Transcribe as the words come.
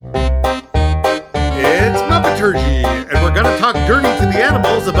Dramaturgy, and we're going to talk dirty to the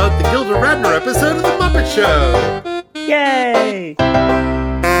animals about the Gilda Radner episode of The Muppet Show. Yay!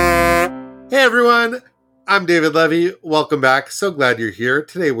 Hey everyone, I'm David Levy. Welcome back. So glad you're here.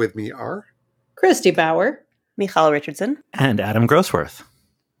 Today with me are Christy Bauer, Michal Richardson, and Adam Grossworth.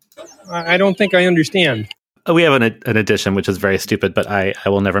 I don't think I understand. We have an addition, which is very stupid, but I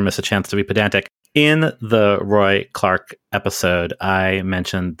will never miss a chance to be pedantic. In the Roy Clark episode, I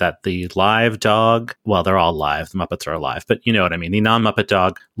mentioned that the live dog, well, they're all live. The Muppets are alive, but you know what I mean. The non-Muppet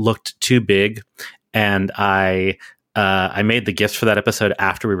dog looked too big, and I made the gift for that episode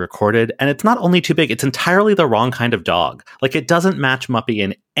after we recorded, and it's not only too big, it's entirely the wrong kind of dog. Like, it doesn't match Muppy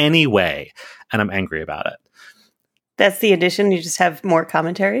in any way, and I'm angry about it. That's the addition? You just have more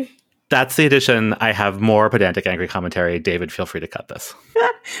commentary? That's the addition. I have more pedantic, angry commentary. David, feel free to cut this.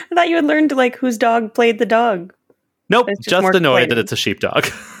 I thought you had learned, whose dog played the dog. Nope, just annoyed that it's a sheepdog.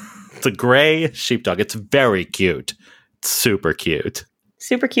 It's a gray sheepdog. It's very cute. It's super cute.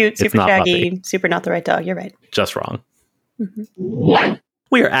 Super cute, super shaggy, super not the right dog. You're right. Just wrong. Mm-hmm.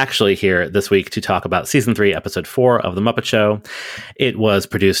 We are actually here this week to talk about Season 3, Episode 4 of The Muppet Show. It was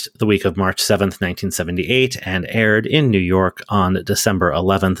produced the week of March 7th, 1978, and aired in New York on December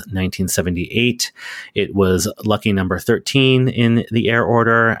 11th, 1978. It was lucky number 13 in the air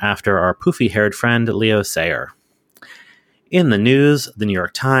order after our poofy-haired friend Leo Sayer. In the news, the New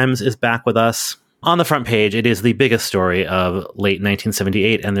York Times is back with us. On the front page, it is the biggest story of late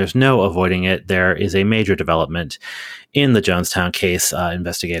 1978, and there's no avoiding it. There is a major development in the Jonestown case.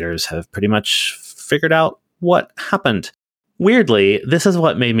 Investigators have pretty much figured out what happened. Weirdly, this is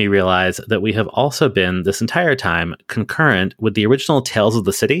what made me realize that we have also been, this entire time, concurrent with the original Tales of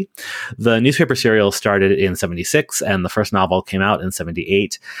the City. The newspaper serial started in 76, and the first novel came out in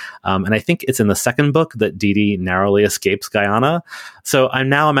 78. And I think it's in the second book that Dee Dee narrowly escapes Guyana. So I'm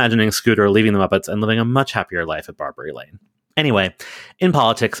now imagining Scooter leaving the Muppets and living a much happier life at Barbary Lane. Anyway, in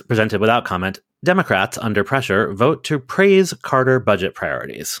politics, presented without comment, Democrats, under pressure, vote to praise Carter budget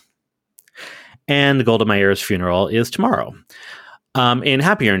priorities. And Golda Meir's funeral is tomorrow. In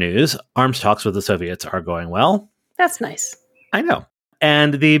happier news, arms talks with the Soviets are going well. That's nice. I know.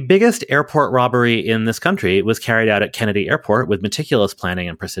 And the biggest airport robbery in this country was carried out at Kennedy Airport with meticulous planning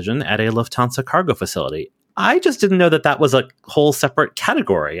and precision at a Lufthansa cargo facility. I just didn't know that that was a whole separate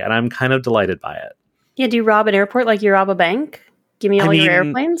category, and I'm kind of delighted by it. Yeah, do you rob an airport like you rob a bank? Give me all your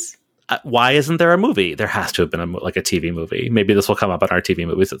airplanes? Why isn't there a movie? There has to have been a TV movie. Maybe this will come up on our TV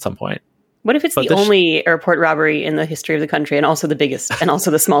movies at some point. What if it's the only airport robbery in the history of the country, and also the biggest, and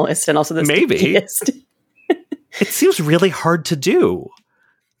also the smallest, and also the stinkiest? It seems really hard to do,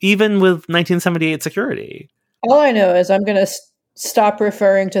 even with 1978 security. All I know is I'm going to stop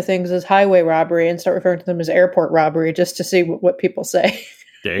referring to things as highway robbery and start referring to them as airport robbery, just to see what people say.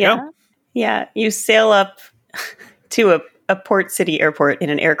 There you go. Yeah, you sail up to a port city airport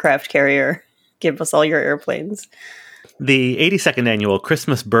in an aircraft carrier. Give us all your airplanes. The 82nd annual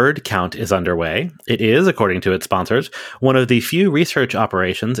Christmas bird count is underway. It is, according to its sponsors, one of the few research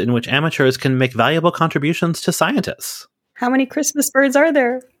operations in which amateurs can make valuable contributions to scientists. How many Christmas birds are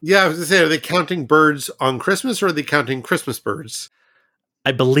there? Yeah, I was going to say, are they counting birds on Christmas or are they counting Christmas birds?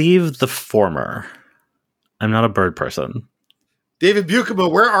 I believe the former. I'm not a bird person. David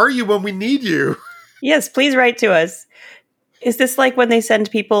Buchema, where are you when we need you? Yes, please write to us. Is this like when they send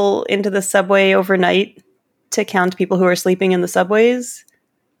people into the subway overnight to count people who are sleeping in the subways?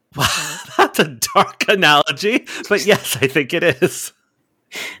 Wow, that's a dark analogy, but yes, I think it is.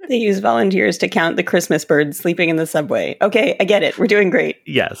 They use volunteers to count the Christmas birds sleeping in the subway. Okay, I get it. We're doing great.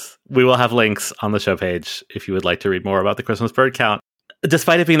 Yes, we will have links on the show page if you would like to read more about the Christmas bird count.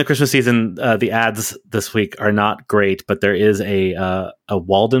 Despite it being the Christmas season, the ads this week are not great, but there is a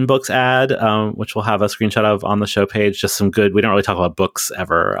Walden Books ad, which we'll have a screenshot of on the show page. Just some good, we don't really talk about books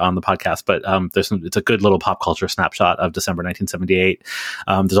ever on the podcast, but it's a good little pop culture snapshot of December 1978.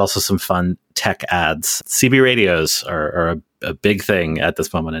 There's also some fun tech ads. CB radios are a big thing at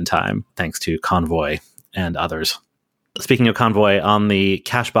this moment in time, thanks to Convoy and others. Speaking of Convoy, on the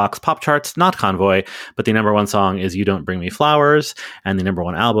Cashbox pop charts, not Convoy, but the number one song is You Don't Bring Me Flowers, and the number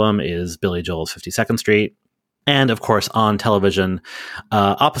one album is Billy Joel's 52nd Street. And, of course, on television,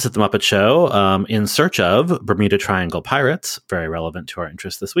 opposite The Muppet Show, In Search of Bermuda Triangle Pirates, very relevant to our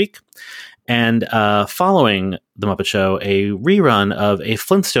interest this week. And following The Muppet Show, a rerun of A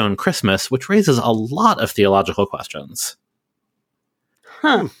Flintstone Christmas, which raises a lot of theological questions.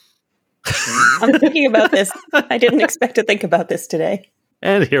 Huh. I'm thinking about this. I didn't expect to think about this today.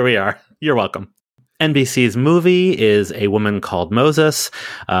 And here we are. You're welcome. NBC's movie is A Woman Called Moses,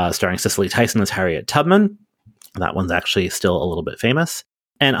 starring Cicely Tyson as Harriet Tubman. That one's actually still a little bit famous.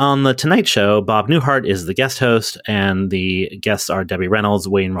 And on The Tonight Show, Bob Newhart is the guest host, and the guests are Debbie Reynolds,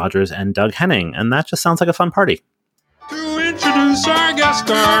 Wayne Rogers, and Doug Henning. And that just sounds like a fun party. To introduce our guest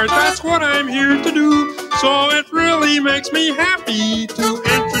star, that's what I'm here to do. So it really makes me happy to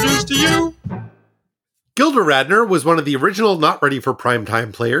introduce to you. Gilda Radner was one of the original not ready for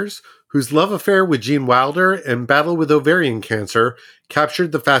primetime players whose love affair with Gene Wilder and battle with ovarian cancer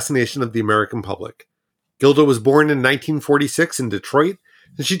captured the fascination of the American public. Gilda was born in 1946 in Detroit,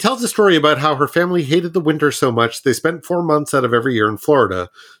 and she tells a story about how her family hated the winter so much they spent 4 months out of every year in Florida,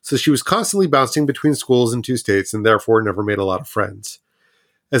 so she was constantly bouncing between schools in 2 states and therefore never made a lot of friends.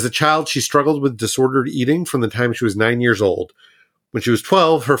 As a child, she struggled with disordered eating from the time she was 9 years old. When she was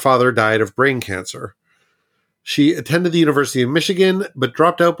 12, her father died of brain cancer. She attended the University of Michigan, but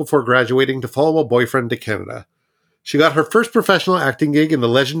dropped out before graduating to follow a boyfriend to Canada. She got her first professional acting gig in the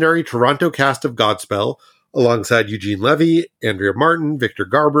legendary Toronto cast of Godspell, alongside Eugene Levy, Andrea Martin, Victor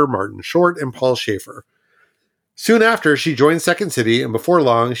Garber, Martin Short, and Paul Schaefer. Soon after, she joined Second City, and before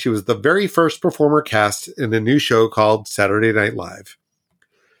long, she was the very first performer cast in a new show called Saturday Night Live.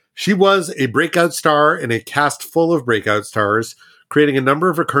 She was a breakout star in a cast full of breakout stars, creating a number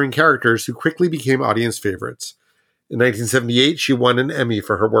of recurring characters who quickly became audience favorites. In 1978, she won an Emmy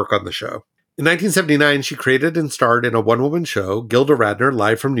for her work on the show. In 1979, she created and starred in a one-woman show, Gilda Radner,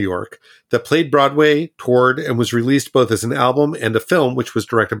 Live from New York, that played Broadway, toured, and was released both as an album and a film, which was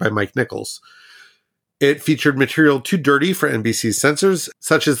directed by Mike Nichols. It featured material too dirty for NBC's censors,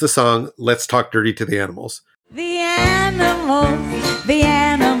 such as the song Let's Talk Dirty to the Animals. The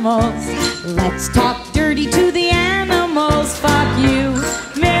animals, let's talk dirty to the animals. Fuck you,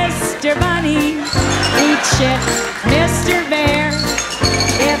 Mr. Bunny, eat shit, Mr. Bear.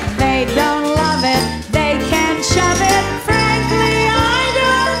 If they don't love it, they can shove it. Frankly, I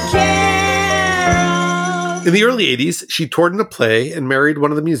don't care. In the early 80s, she toured in a play and married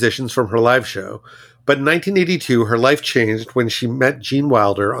one of the musicians from her live show. But in 1982, her life changed when she met Gene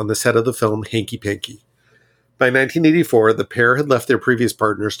Wilder on the set of the film Hanky Panky. By 1984, the pair had left their previous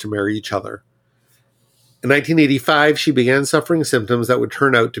partners to marry each other. In 1985, she began suffering symptoms that would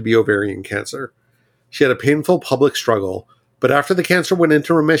turn out to be ovarian cancer. She had a painful public struggle, but after the cancer went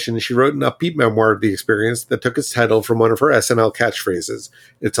into remission, she wrote an upbeat memoir of the experience that took its title from one of her SNL catchphrases,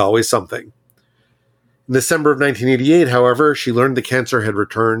 "It's always something." In December of 1988, however, she learned the cancer had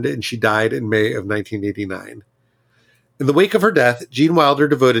returned and she died in May of 1989. In the wake of her death, Gene Wilder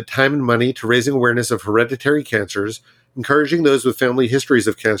devoted time and money to raising awareness of hereditary cancers, encouraging those with family histories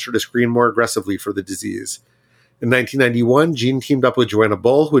of cancer to screen more aggressively for the disease. In 1991, Gene teamed up with Joanna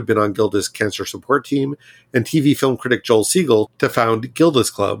Bull, who had been on Gilda's cancer support team, and TV film critic Joel Siegel to found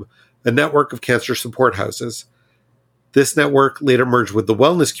Gilda's Club, a network of cancer support houses. This network later merged with the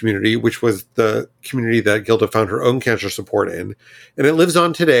Wellness Community, which was the community that Gilda found her own cancer support in, and it lives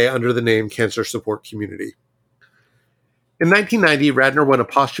on today under the name Cancer Support Community. In 1990, Radner won a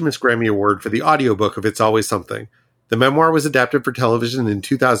posthumous Grammy Award for the audiobook of It's Always Something. The memoir was adapted for television in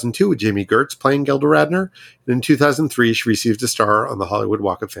 2002 with Jamie Gertz playing Gilda Radner, and in 2003 she received a star on the Hollywood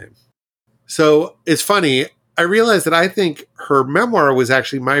Walk of Fame. So it's funny, I realized that I think her memoir was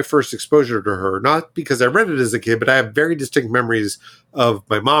actually my first exposure to her, not because I read it as a kid, but I have very distinct memories of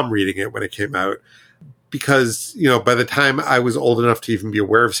my mom reading it when it came out. Because, by the time I was old enough to even be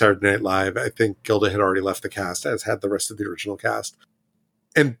aware of Saturday Night Live, I think Gilda had already left the cast, as had the rest of the original cast.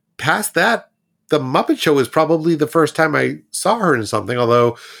 And past that, The Muppet Show was probably the first time I saw her in something,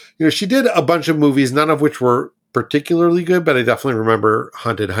 although, she did a bunch of movies, none of which were particularly good, but I definitely remember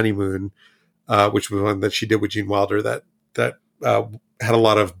Haunted Honeymoon, which was one that she did with Gene Wilder that had a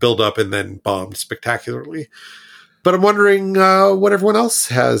lot of build-up and then bombed spectacularly. But I'm wondering what everyone else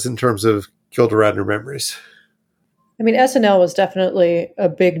has in terms of Gilda Radner memories. I mean, SNL was definitely a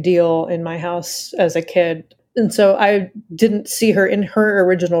big deal in my house as a kid. And so I didn't see her in her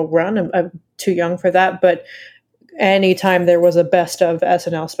original run. I'm too young for that. But anytime there was a best of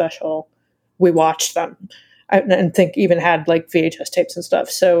SNL special, we watched them. And think even had like VHS tapes and stuff.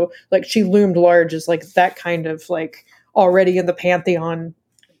 So like she loomed large as like that kind of like already in the pantheon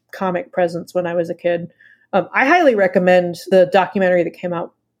comic presence when I was a kid. I highly recommend the documentary that came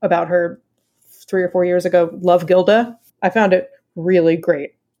out about her 3 or 4 years ago, Love Gilda. I found it really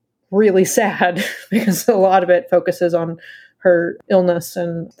great, really sad because a lot of it focuses on her illness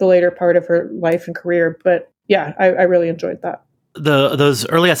and the later part of her life and career. But yeah, I really enjoyed that. Those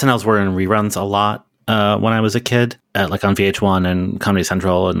early SNLs were in reruns a lot when I was a kid, like on VH1 and Comedy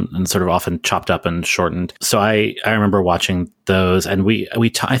Central, and sort of often chopped up and shortened. So I remember watching those, and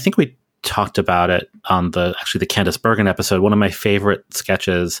I think we talked about it on the Candice Bergen episode. One of my favorite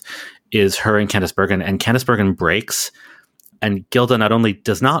sketches is her and Candice Bergen breaks And Gilda not only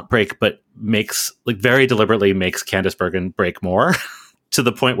does not break, but makes, like, very deliberately makes Candice Bergen break more to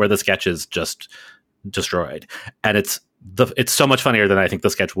the point where the sketch is just destroyed. And it's so much funnier than I think the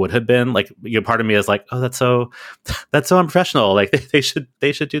sketch would have been. Like, part of me is like, oh, that's so unprofessional. Like, they should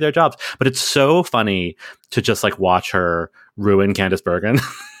do their jobs. But it's so funny to just like watch her ruin Candice Bergen.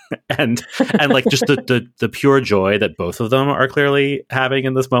 and like just the pure joy that both of them are clearly having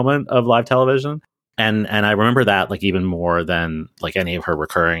in this moment of live television. And I remember that like even more than like any of her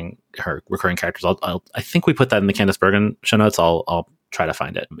recurring characters. I think we put that in the Candice Bergen show notes. I'll try to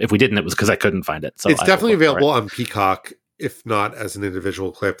find it. If we didn't, it was because I couldn't find it. So it's definitely available on Peacock, if not as an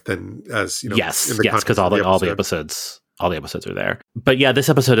individual clip, then as, yes, because all the episodes are there. But yeah, this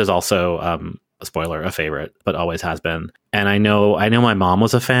episode is also a spoiler, a favorite, but always has been. And I know my mom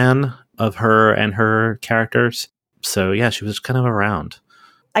was a fan of her and her characters. So yeah, she was kind of around.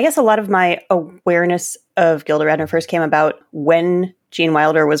 I guess a lot of my awareness of Gilda Radner first came about when Gene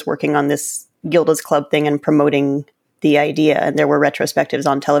Wilder was working on this Gilda's Club thing and promoting the idea. And there were retrospectives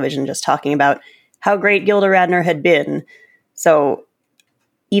on television just talking about how great Gilda Radner had been. So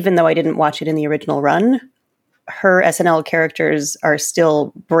even though I didn't watch it in the original run, her SNL characters are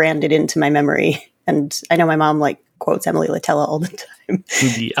still branded into my memory. And I know my mom like quotes Emily Litella all the time.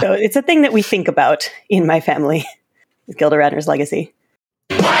 Yeah. So it's a thing that we think about in my family, Gilda Radner's legacy.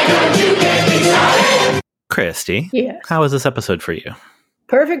 Why don't you get me started? Christy, yes. How was this episode for you?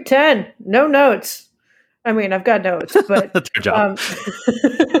 Perfect 10. No notes. I mean, I've got notes, but that's your job.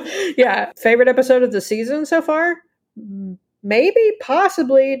 Yeah, favorite episode of the season so far? Maybe,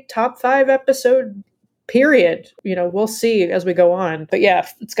 possibly top 5 episode period. We'll see as we go on. But yeah,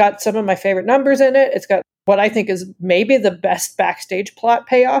 it's got some of my favorite numbers in it. It's got what I think is maybe the best backstage plot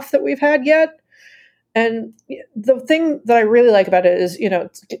payoff that we've had yet. And the thing that I really like about it is,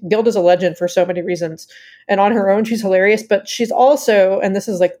 Gilda's a legend for so many reasons. And on her own, she's hilarious. But she's also, and this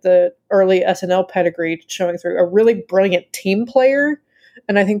is like the early SNL pedigree showing through, a really brilliant team player.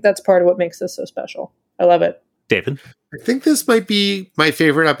 And I think that's part of what makes this so special. I love it. David? I think this might be my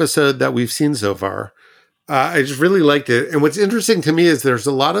favorite episode that we've seen so far. I just really liked it. And what's interesting to me is there's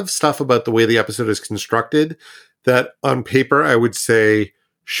a lot of stuff about the way the episode is constructed that on paper I would say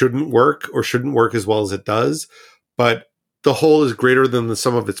shouldn't work or shouldn't work as well as it does. But the whole is greater than the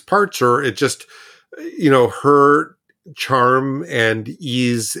sum of its parts, or it just, her charm and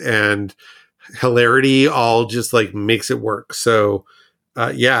ease and hilarity all just like makes it work. So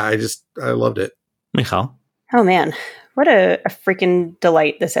I loved it. Michal? Oh man, what a freaking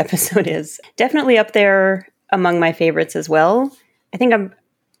delight this episode is. Definitely up there among my favorites as well. I think I'm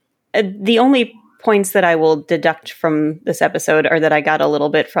the only points that I will deduct from this episode are that I got a little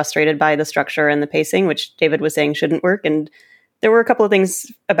bit frustrated by the structure and the pacing, which David was saying shouldn't work. And there were a couple of things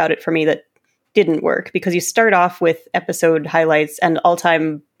about it for me that didn't work, because you start off with episode highlights and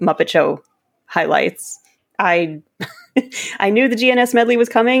all-time Muppet Show highlights. I knew the GNS medley was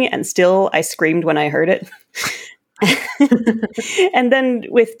coming, and still I screamed when I heard it. And then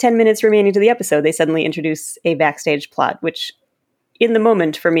with 10 minutes remaining to the episode, they suddenly introduce a backstage plot, which in the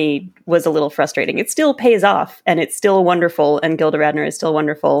moment for me was a little frustrating. It still pays off, and it's still wonderful, and Gilda Radner is still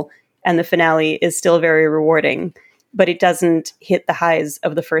wonderful, and the finale is still very rewarding, but it doesn't hit the highs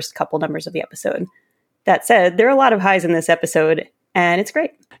of the first couple numbers of the episode. That said, there are a lot of highs in this episode, and it's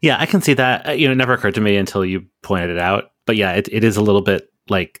great. Yeah, I can see that. It never occurred to me until you pointed it out. But yeah, it is a little bit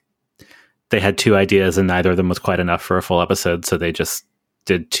like they had 2 ideas and neither of them was quite enough for a full episode, so they just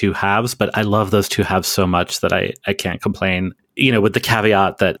did 2 halves. But I love those 2 halves so much that I can't complain. With the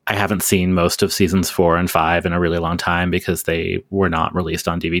caveat that I haven't seen most of seasons 4 and 5 in a really long time because they were not released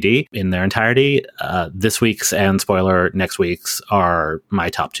on DVD in their entirety. This week's and spoiler next week's are my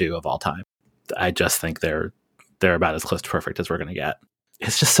top 2 of all time. I just think they're about as close to perfect as we're going to get.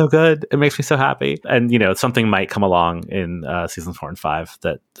 It's just so good. It makes me so happy. And, something might come along in seasons 4 and 5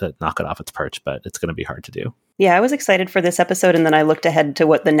 that knock it off its perch, but it's going to be hard to do. Yeah, I was excited for this episode, and then I looked ahead to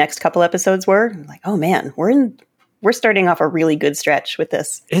what the next couple episodes were. I'm like, oh man, we're starting off a really good stretch with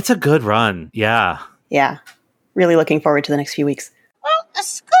this. It's a good run. Yeah. Yeah. Really looking forward to the next few weeks. Well,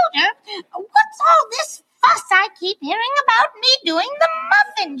 Scooter, what's all this fuss I keep hearing about me doing the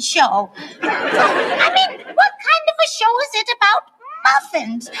muffin show? I mean, what kind of a show is it about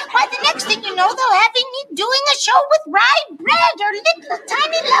muffins? Why, the next thing you know, they'll have me doing a show with rye bread or little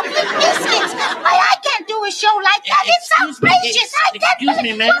tiny lovely biscuits. Why, I can't do a show like that. It's outrageous. Excuse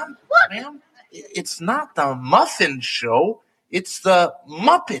me, ma'am. What? Ma'am? It's not the muffin show. It's the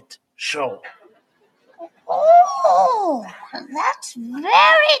Muppet show. Oh, that's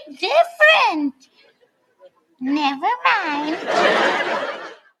very different. Never mind.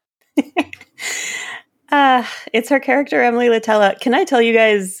 It's her character, Emily Litella. Can I tell you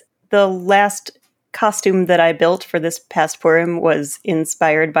guys, the last costume that I built for this past Purim was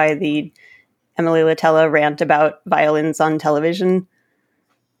inspired by the Emily Litella rant about violins on television.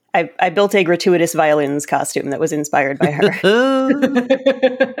 I built a gratuitous violins costume that was inspired by her.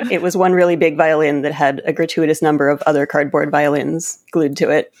 It was one really big violin that had a gratuitous number of other cardboard violins glued to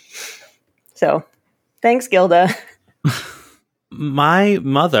it. So, thanks, Gilda. My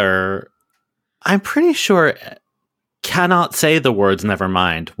mother, I'm pretty sure, cannot say the words "never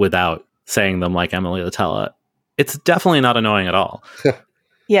mind" without saying them like Emily Litella. It's definitely not annoying at all.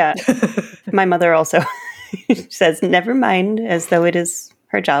 Yeah. My mother also says "never mind" as though it is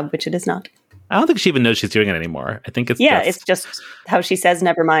her job, which it is not. I don't think she even knows she's doing it anymore. I think it's just how she says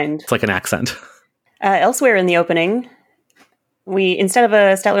 "never mind." It's like an accent. Elsewhere in the opening, we, instead of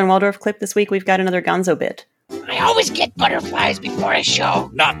a Statler and Waldorf clip this week, we've got another Gonzo bit. I always get butterflies before a show.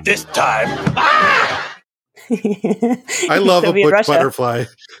 Not this time. I love a butch butterfly.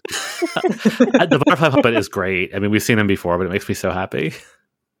 The butterfly puppet is great. I mean, we've seen him before, but it makes me so happy.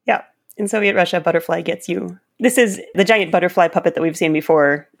 Yeah. In Soviet Russia, butterfly gets you. This is the giant butterfly puppet that we've seen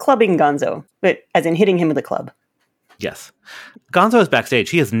before, clubbing Gonzo, but as in hitting him with a club. Yes. Gonzo is backstage.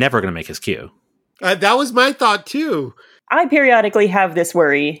 He is never going to make his cue. That was my thought, too. I periodically have this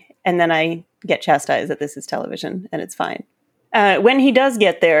worry, and then I get chastised that this is television, and it's fine. When he does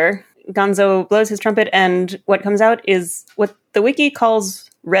get there, Gonzo blows his trumpet, and what comes out is what the wiki calls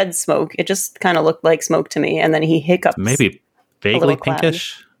red smoke. It just kind of looked like smoke to me, and then he hiccups. Maybe vaguely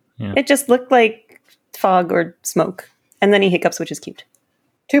pinkish. Yeah. It just looked like fog or smoke, and then he hiccups, which is cute.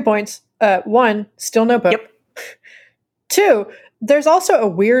 2 points. 1, still no book. Yep. 2, there's also a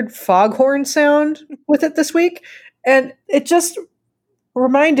weird foghorn sound with it this week, and it just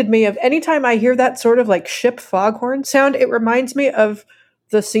reminded me of anytime I hear that sort of like ship foghorn sound, it reminds me of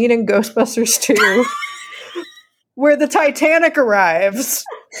the scene in Ghostbusters 2 where the Titanic arrives.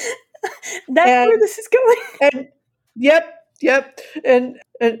 That's where this is going. And yep. And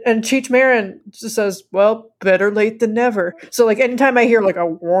Cheech Marin just says, well, better late than never. So like anytime I hear like a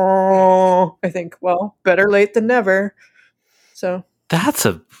wah, I think, well, better late than never. So that's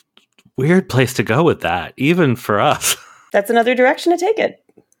a weird place to go with that, even for us. That's another direction to take it.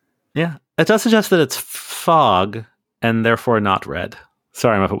 Yeah. It does suggest that it's fog and therefore not red.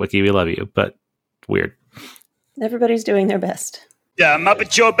 Sorry, Muppet Wiki, we love you, but weird. Everybody's doing their best.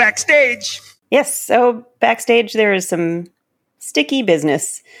 Muppet Show backstage. Yes, so backstage there is some sticky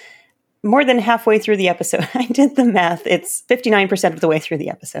business. More than halfway through the episode, I did the math, it's 59% of the way through the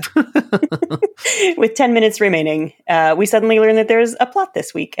episode. With 10 minutes remaining, we suddenly learn that there's a plot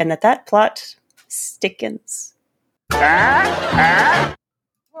this week, and that plot stickens. Well,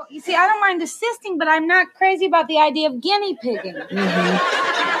 you see, I don't mind assisting, but I'm not crazy about the idea of guinea pigging.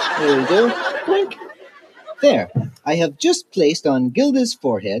 Mm-hmm. There we go. Blink. There. I have just placed on Gilda's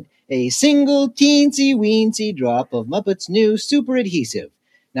forehead a single teensy-weensy drop of Muppet's new super adhesive.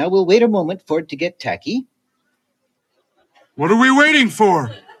 Now we'll wait a moment for it to get tacky. What are we waiting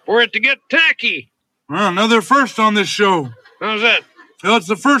for? For it to get tacky. Well, another first on this show. How's that? Well, it's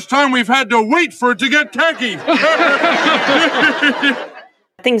the first time we've had to wait for it to get tacky.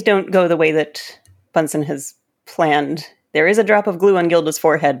 Things don't go the way that Bunsen has planned. There is a drop of glue on Gilda's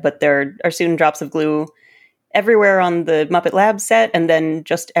forehead, but there are soon drops of glue everywhere on the Muppet Lab set, and then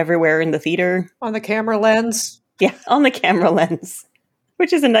just everywhere in the theater. On the camera lens? Yeah, on the camera lens,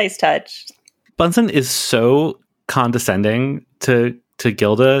 which is a nice touch. Bunsen is so condescending to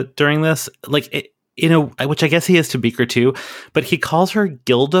Gilda during this, like, which I guess he is to Beaker too, but he calls her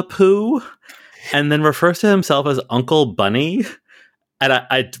Gilda Poo, and then refers to himself as Uncle Bunny, and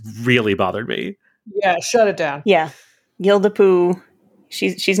it really bothered me. Yeah, shut it down. Yeah, Gilda Poo,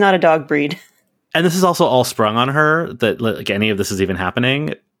 she's not a dog breed. And this is also all sprung on her, that like any of this is even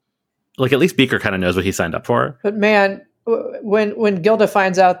happening. Like, at least Beaker kind of knows what he signed up for. But man, when Gilda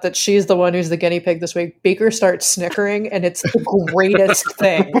finds out that she's the one who's the guinea pig this week, Beaker starts snickering, and it's the greatest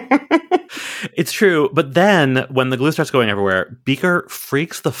thing. It's true. But then when the glue starts going everywhere, Beaker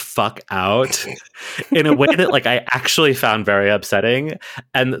freaks the fuck out in a way that like I actually found very upsetting.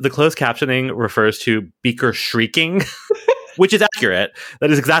 And the closed captioning refers to Beaker shrieking, which is accurate.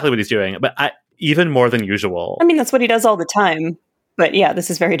 That is exactly what he's doing. But even more than usual. I mean, that's what he does all the time. But yeah,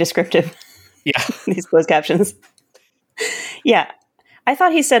 this is very descriptive. Yeah. These closed captions. Yeah. I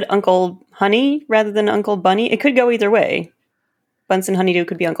thought he said Uncle Honey rather than Uncle Bunny. It could go either way. Bunsen Honeydew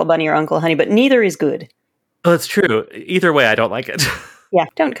could be Uncle Bunny or Uncle Honey, but neither is good. Oh, that's true. Either way, I don't like it. Yeah,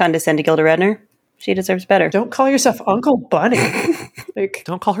 don't condescend to Gilda Radner. She deserves better. Don't call yourself Uncle Bunny.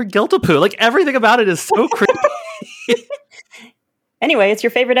 Don't call her Gilda Poo. Like, everything about it is so creepy. Anyway, it's your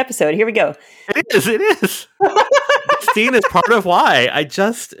favorite episode. Here we go. It is. This scene is part of why.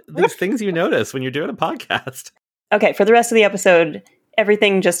 These things you notice when you're doing a podcast. Okay, for the rest of the episode,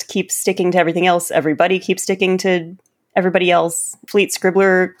 everything just keeps sticking to everything else. Everybody keeps sticking to everybody else. Fleet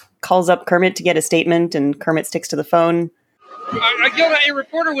Scribbler calls up Kermit to get a statement, and Kermit sticks to the phone. Gilda, a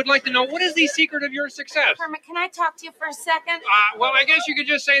reporter would like to know, what is the secret of your success? Kermit, can I talk to you for a second? Well, I guess you could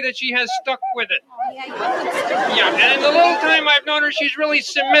just say that she has stuck with it. Oh, yeah, you could. Yeah, and in the little time I've known her, she's really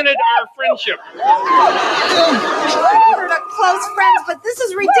cemented our friendship. We're not close friends, but this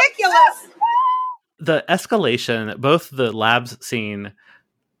is ridiculous. The escalation, both the labs scene,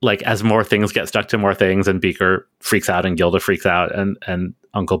 like as more things get stuck to more things, and Beaker freaks out, and Gilda freaks out, and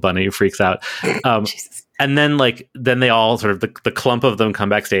Uncle Bunny freaks out. And then they all sort of the clump of them come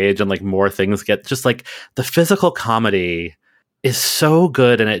backstage, and like more things get just like the physical comedy is so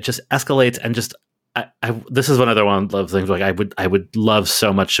good, and it just escalates, and just this is another one of those things like I would love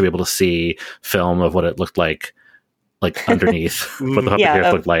so much to be able to see film of what it looked like underneath what the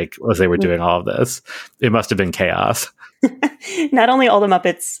puppeteers looked like as they were doing all of this. It must have been chaos. Not only all the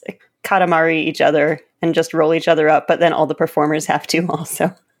Muppets Katamari each other and just roll each other up, but then all the performers have to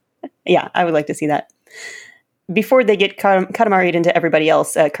also. Yeah, I would like to see that. Before they get Katamari'd into everybody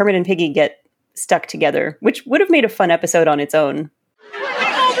else, Kermit and Piggy get stuck together, which would have made a fun episode on its own.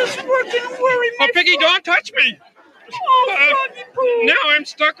 All this work and worry. Oh, Piggy, don't touch me. Now I'm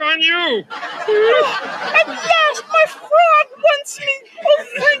stuck on you. At last, my frog wants me. Oh,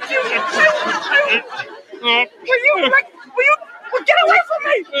 thank you. Will you get away from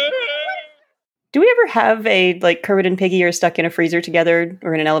me? Do we ever have a Kermit and Piggy are stuck in a freezer together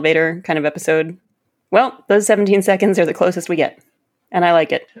or in an elevator kind of episode? Well, those 17 seconds are the closest we get, and I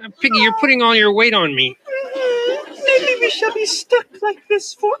like it. Piggy, you're putting all your weight on me. Maybe we shall be stuck like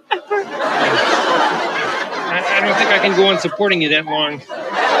this forever. I don't think I can go on supporting you that long.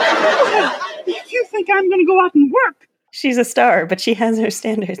 If you think I'm going to go out and work. She's a star, but she has her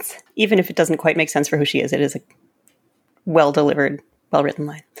standards. Even if it doesn't quite make sense for who she is, it is a well-delivered, well-written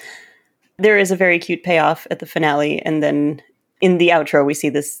line. There is a very cute payoff at the finale, and then in the outro, we see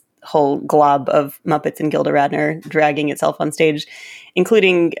this whole glob of Muppets and Gilda Radner dragging itself on stage,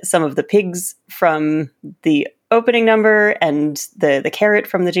 including some of the pigs from the opening number and the carrot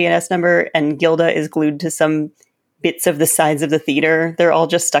from the GNS number, and Gilda is glued to some bits of the sides of the theater. They're all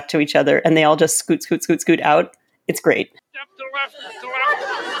just stuck to each other, and they all just scoot out. It's great. Step to the left, to the left.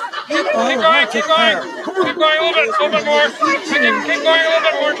 Keep going a little bit more. Keep going a little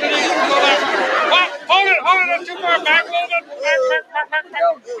bit more to the left. Hold it, that's too far back a little bit. Back.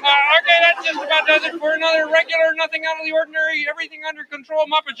 Okay, that just about does it for another regular, nothing out of the ordinary, everything under control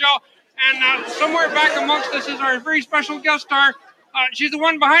Muppet Show. And somewhere back amongst us is our very special guest star. She's the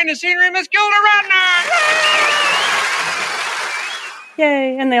one behind the scenery, Miss Gilda Radner!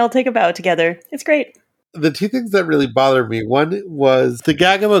 Yay, and they all take a bow together. It's great. The two things that really bothered me, one was the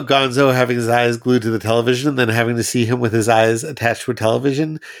gag about Gonzo having his eyes glued to the television and then having to see him with his eyes attached to a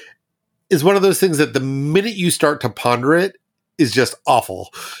television is one of those things that the minute you start to ponder it is just awful.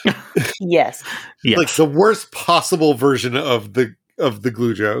 Yes. Like the worst possible version of the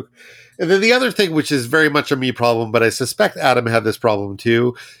glue joke. And then the other thing, which is very much a me problem, but I suspect Adam had this problem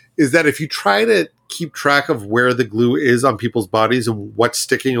too, is that if you try to keep track of where the glue is on people's bodies and what's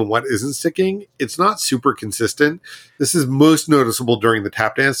sticking and what isn't sticking, it's not super consistent. This is most noticeable during the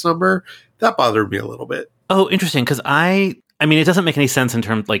tap dance number. That bothered me a little bit. Oh, interesting. Because I mean, it doesn't make any sense in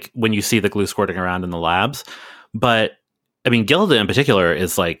terms like when you see the glue squirting around in the labs. But I mean, Gilda in particular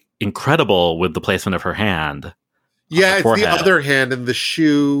is like incredible with the placement of her hand. Yeah, it's the other hand and the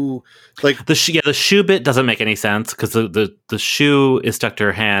shoe. Like the shoe bit doesn't make any sense because the shoe is stuck to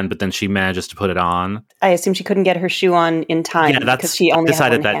her hand, but then she manages to put it on. I assume she couldn't get her shoe on in time. Yeah, because she only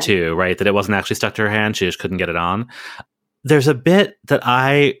decided that hand. too, right? That it wasn't actually stuck to her hand; she just couldn't get it on. There's a bit that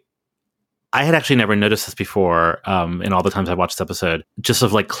I had actually never noticed this before in all the times I watched this episode, just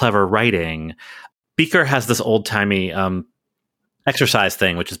of like clever writing. Beaker has this old timey exercise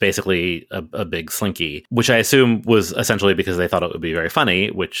thing, which is basically a big slinky, which I assume was essentially because they thought it would be very funny,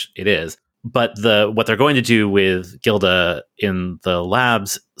 which it is. But what they're going to do with Gilda in the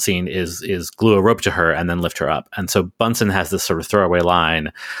labs scene is glue a rope to her and then lift her up. And so Bunsen has this sort of throwaway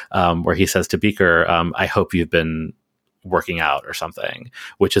line where he says to Beaker, I hope you've been working out or something,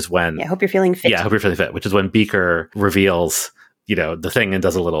 which is when... Yeah, I hope you're feeling fit. Yeah, I hope you're feeling fit, which is when Beaker reveals, the thing and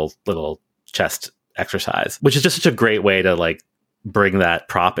does a little chest exercise, which is just such a great way to like bring that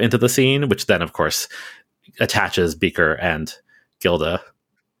prop into the scene, which then of course attaches Beaker and Gilda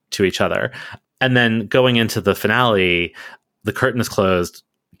to each other. And then going into the finale, the curtain is closed.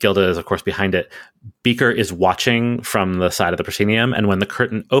 Gilda is, of course, behind it. Beaker is watching from the side of the proscenium, and when the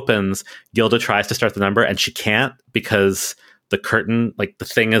curtain opens, Gilda tries to start the number, and she can't because the curtain, like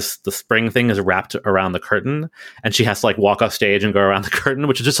the spring thing is wrapped around the curtain, and she has to like walk off stage and go around the curtain,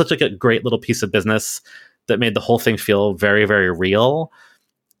 which is just such like a great little piece of business that made the whole thing feel very, very real.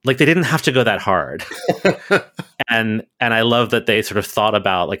 Like they didn't have to go that hard. And I love that they sort of thought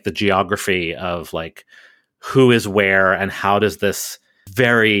about like the geography of like who is where and how does this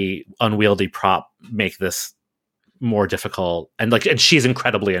very unwieldy prop make this more difficult. And she's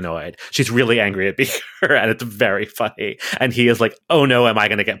incredibly annoyed. She's really angry at Beaker, and it's very funny. And he is like, "Oh no, am I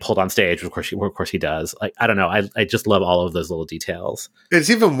going to get pulled on stage?" Of course he does. Like, I don't know. I just love all of those little details.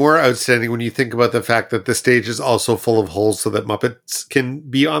 It's even more outstanding when you think about the fact that the stage is also full of holes so that Muppets can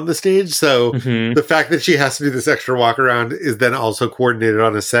be on the stage. So the fact that she has to do this extra walk around is then also coordinated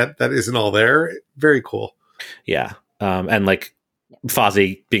on a set that isn't all there. Very cool. Yeah. And like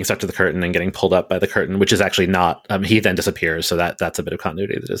Fozzie being stuck to the curtain and getting pulled up by the curtain, which is actually not, he then disappears. So that's a bit of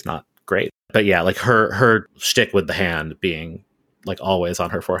continuity that is not great. But yeah, like her shtick with the hand being like always on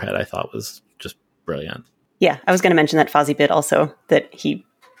her forehead, I thought was just brilliant. Yeah, I was going to mention that Fozzie bit also, that he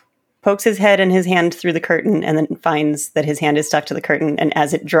pokes his head and his hand through the curtain and then finds that his hand is stuck to the curtain. And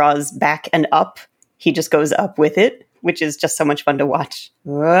as it draws back and up, he just goes up with it, which is just so much fun to watch.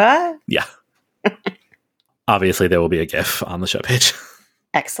 What? Yeah. Obviously, there will be a GIF on the show page.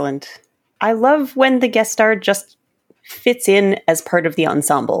 Excellent. I love when the guest star just fits in as part of the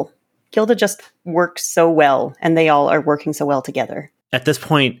ensemble. Gilda just works so well, and they all are working so well together. At this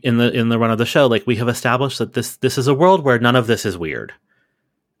point in the run of the show, like we have established that this is a world where none of this is weird.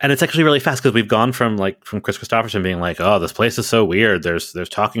 And it's actually really fast because we've gone from Chris Christopherson being like, "Oh, this place is so weird. There's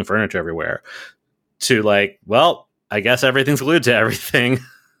talking furniture everywhere," to like, "Well, I guess everything's glued to everything."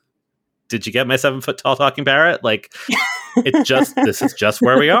 Did you get my 7-foot tall talking parrot? Like, it's just, this is just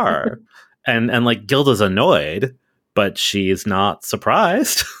where we are. And like Gilda's annoyed, but she's not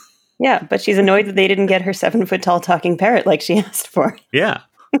surprised. Yeah, but she's annoyed that they didn't get her 7-foot tall talking parrot like she asked for. Yeah.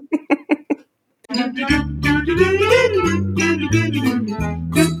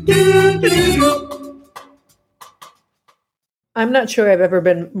 I'm not sure I've ever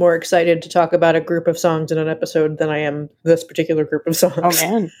been more excited to talk about a group of songs in an episode than I am this particular group of songs. Oh,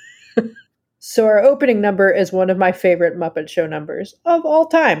 man. So our opening number is one of my favorite Muppet Show numbers of all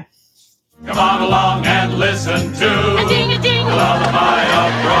time. Come on along and listen to a lullaby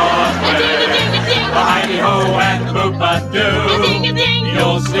of Broadway. The Heidi-Ho and the Boop-a-doo.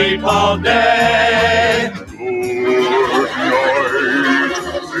 You'll sleep all day.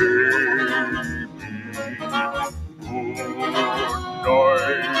 Good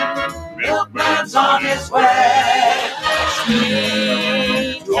night, Milkman's on his way.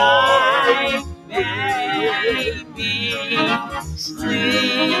 Sleep tight, baby.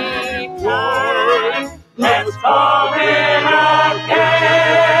 Sleep tight. Let's call it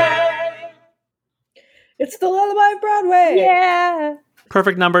okay. It's the Lullaby of Broadway. Yeah.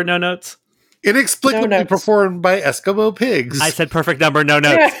 Perfect number, no notes. Inexplicably No notes. performed by Eskimo pigs. I said perfect number, no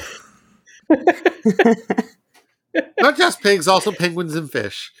notes. Not just pigs, also penguins and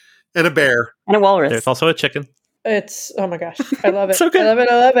fish. And a bear. And a walrus. There's also a chicken. It's, oh my gosh, I love it. So good. I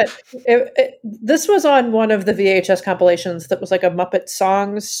love it. This was on one of the VHS compilations that was like a Muppet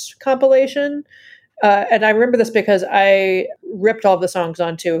Songs compilation. And I remember this because I ripped all the songs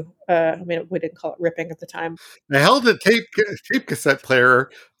onto, we didn't call it ripping at the time. I held a tape cassette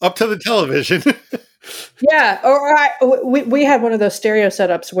player up to the television. Yeah, we had one of those stereo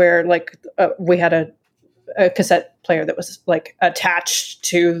setups where like we had a cassette player that was like attached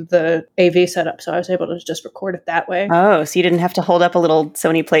to the AV setup, so I was able to just record it that way. Oh, so you didn't have to hold up a little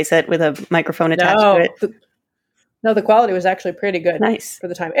Sony playset with a microphone attached to it? The quality was actually pretty good. Nice. For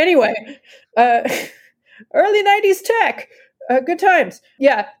the time. Anyway, early 90s tech. Good times.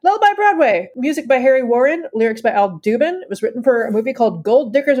 Yeah, Lullaby Broadway. Music by Harry Warren, lyrics by Al Dubin. It was written for a movie called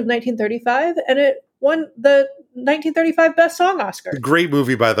Gold Diggers of 1935, and it won the 1935 Best Song Oscar. Great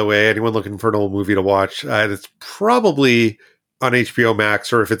movie, by the way. Anyone looking for an old movie to watch, it's probably on HBO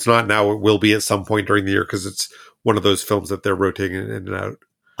Max, or if it's not now, it will be at some point during the year because it's one of those films that they're rotating in and out.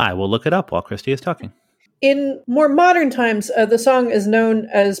 I will look it up while Christy is talking. In more modern times, the song is known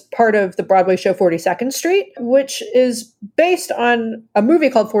as part of the Broadway show 42nd Street, which is based on a movie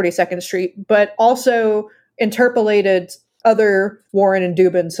called 42nd Street, but also interpolated other Warren and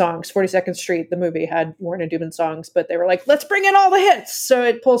Dubin songs. 42nd Street, the movie, had Warren and Dubin songs, but they were like, let's bring in all the hits. So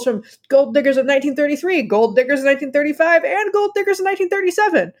it pulls from Gold Diggers of 1933, Gold Diggers of 1935, and Gold Diggers of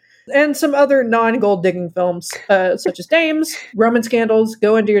 1937. And some other non-gold digging films, such as Dames, Roman Scandals,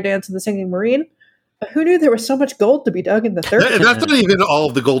 Go Into Your Dance, and The Singing Marine. Who knew there was so much gold to be dug in the third? And that's not even all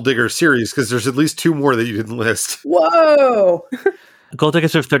of the Gold Digger series, because there's at least 2 more that you didn't list. Whoa! Gold Digger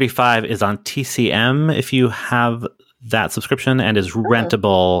Surf 35 is on TCM if you have that subscription, and is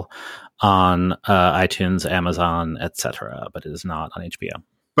rentable on iTunes, Amazon, etc., but it is not on HBO.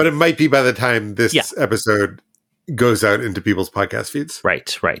 But it might be by the time this episode goes out into people's podcast feeds. Right.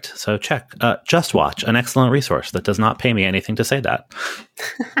 So check. Just Watch, an excellent resource that does not pay me anything to say that.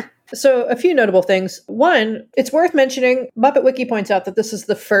 So a few notable things. One, it's worth mentioning, Muppet Wiki points out that this is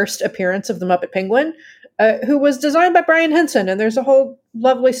the first appearance of the Muppet Penguin, who was designed by Brian Henson. And there's a whole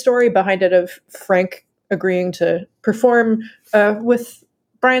lovely story behind it of Frank agreeing to perform with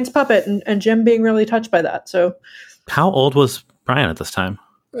Brian's puppet and Jim being really touched by that. So, how old was Brian at this time?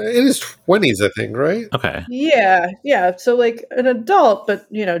 In his 20s, I think, right? Okay. Yeah. So like an adult, but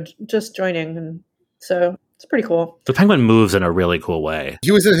just joining. And so it's pretty cool. The penguin moves in a really cool way.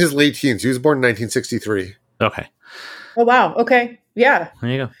 He was in his late teens. He was born in 1963. Okay. Oh wow. Okay. Yeah.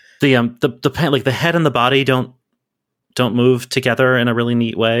 There you go. The head and the body don't move together in a really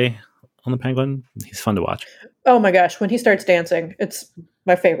neat way on the penguin. He's fun to watch. Oh my gosh, when he starts dancing, it's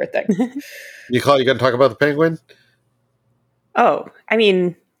my favorite thing. Nicole, you going to talk about the penguin? Oh, I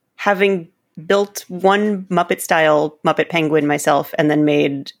mean, having built one Muppet-style Muppet Penguin myself and then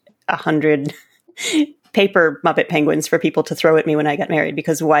made 100 paper Muppet Penguins for people to throw at me when I got married,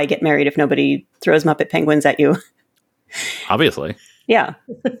 because why get married if nobody throws Muppet Penguins at you? Obviously. Yeah.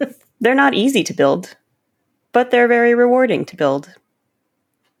 They're not easy to build, but they're very rewarding to build.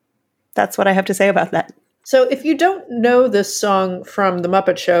 That's what I have to say about that. So if you don't know this song from The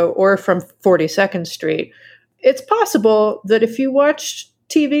Muppet Show or from 42nd Street, it's possible that if you watched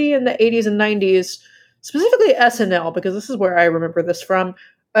TV in the 80s and 90s, specifically SNL, because this is where I remember this from,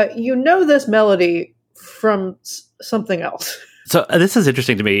 you know this melody from something else. So this is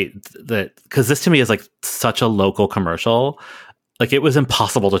interesting to me, because this to me is like such a local commercial. Like, it was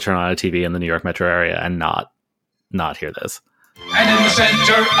impossible to turn on a TV in the New York metro area and not hear this. And in the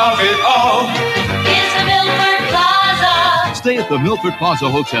center of it all is the Milford Plaza. Stay at the Milford Plaza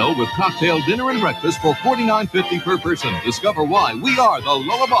Hotel with cocktail dinner and breakfast for $49.50 per person. Discover why we are the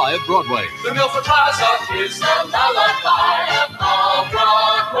lullaby of Broadway. The Milford Plaza is the lullaby of all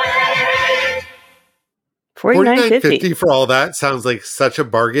Broadway. $49.50 for all that sounds like such a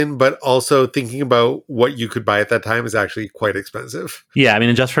bargain, but also thinking about what you could buy at that time is actually quite expensive. Yeah, I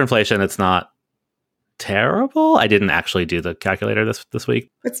mean, just for inflation, it's not terrible. I didn't actually do the calculator this week.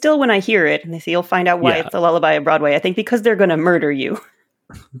 But still, when I hear it, and they say you'll find out why it's the lullaby of Broadway, I think because they're going to murder you.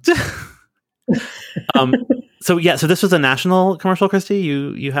 So this was a national commercial, Christy?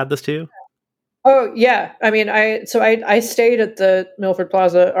 You had this too? Oh, yeah. I mean, I stayed at the Milford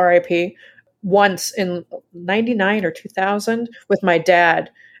Plaza RIP once in 99 or 2000 with my dad.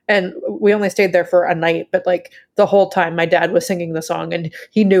 And we only stayed there for a night, but like the whole time my dad was singing the song and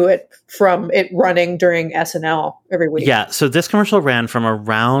he knew it from it running during SNL every week. Yeah. So this commercial ran from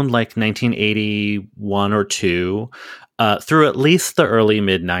around like 1981 or 2 through at least the early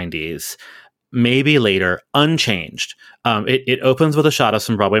mid 90s, maybe later, unchanged. It opens with a shot of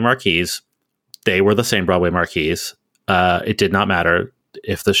some Broadway marquees. They were the same Broadway marquees. It did not matter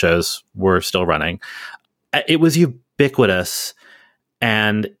if the shows were still running. It was ubiquitous.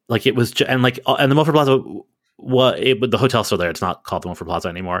 And like it was, and the Milford Plaza, the hotel's still there. It's not called the Milford Plaza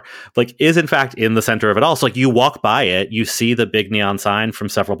anymore. Like, is in fact in the center of it all. So like you walk by it, you see the big neon sign from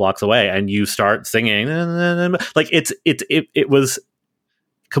several blocks away, and you start singing. Like it was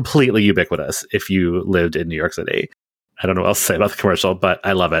completely ubiquitous if you lived in New York City. I don't know what else to say about the commercial, but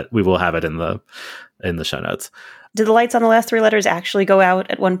I love it. We will have it in the show notes. Did the lights on the last 3 letters actually go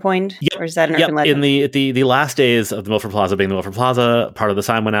out at one point? Yep. Or is that an urban legend? In the last days of the Milford Plaza being the Milford Plaza, part of the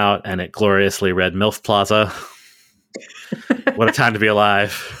sign went out and it gloriously read MILF Plaza. What a time to be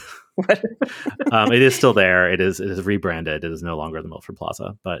alive. It is still there. It is rebranded. It is no longer the Milford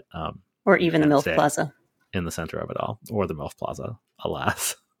Plaza, but or even the MILF Plaza. In the center of it all, or the MILF Plaza,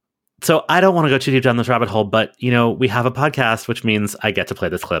 alas. So I don't want to go too deep down this rabbit hole, but we have a podcast, which means I get to play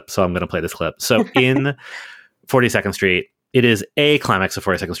this clip. So I'm going to play this clip. So in 42nd Street, it is a climax of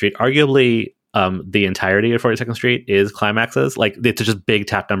 42nd Street. Arguably, the entirety of 42nd Street is climaxes. Like, it's just big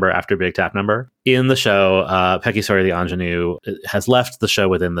tap number after big tap number. In the show, Pecky Sawyer, the ingenue, has left the show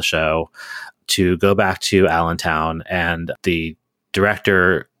within the show to go back to Allentown, and the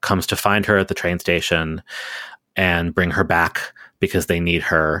director comes to find her at the train station and bring her back because they need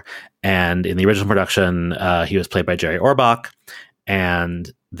her. And in the original production, he was played by Jerry Orbach,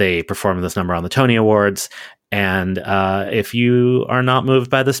 and they performed this number on the Tony Awards. And if you are not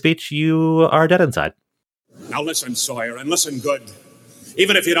moved by the speech, you are dead inside. Now listen, Sawyer, and listen good.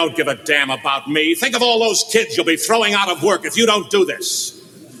 Even if you don't give a damn about me, think of all those kids you'll be throwing out of work if you don't do this.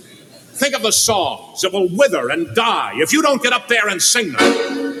 Think of the songs that will wither and die if you don't get up there and sing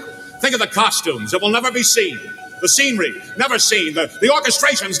them. Think of the costumes that will never be seen, the scenery never seen, the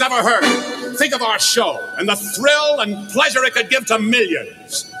orchestrations never heard. Think of our show and the thrill and pleasure it could give to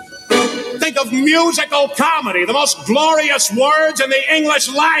millions. Think of musical comedy, the most glorious words in the English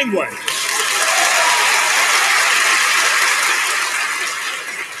language.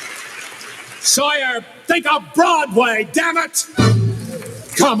 Sawyer, think of Broadway, damn it!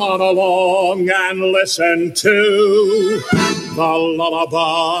 Come on along and listen to the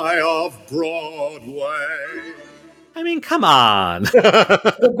lullaby of Broadway. I mean, come on.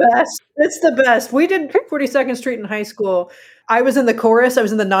 The best. It's the best. We did 42nd Street in high school. I was in the chorus. I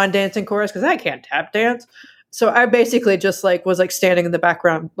was in the non-dancing chorus because I can't tap dance. So I basically just was standing in the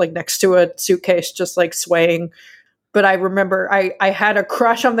background, next to a suitcase, just swaying. But I remember I had a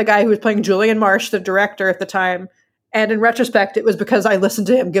crush on the guy who was playing Julian Marsh, the director at the time. And in retrospect, it was because I listened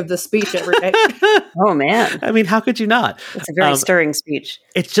to him give this speech every day. Oh, man. I mean, how could you not? It's a very stirring speech.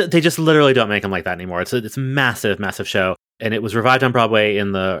 They just literally don't make them like that anymore. It's a massive, massive show. And it was revived on Broadway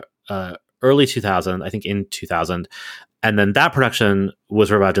in the early 2000s, I think in 2000. And then that production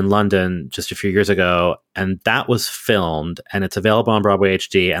was revived in London just a few years ago. And that was filmed. And it's available on Broadway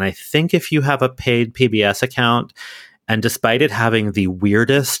HD. And I think if you have a paid PBS account, and despite it having the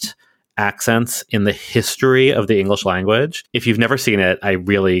weirdest accents in the history of the English language, if you've never seen it, I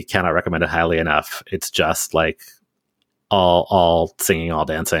really cannot recommend it highly enough. It's just all singing, all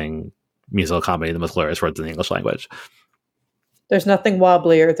dancing, musical comedy, the most glorious words in the English language. There's nothing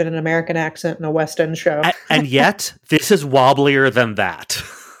wobblier than an American accent in a West End show. And yet, this is wobblier than that.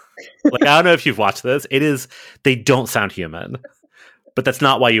 I don't know if you've watched this. They don't sound human. But that's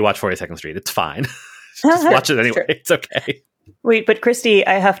not why you watch 42nd Street. It's fine. Just watch it anyway. It's okay. Wait, but Christy,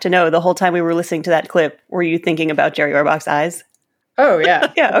 I have to know, the whole time we were listening to that clip, were you thinking about Jerry Orbach's eyes? Oh,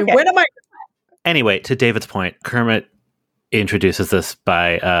 yeah. Yeah, okay. When am I? Anyway, to David's point, Kermit introduces this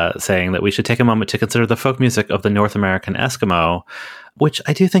by saying that we should take a moment to consider the folk music of the North American Eskimo, which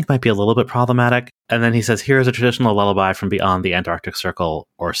I do think might be a little bit problematic. And then he says, here is a traditional lullaby from beyond the Antarctic Circle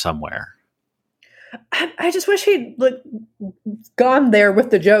or somewhere. I just wish he'd gone there with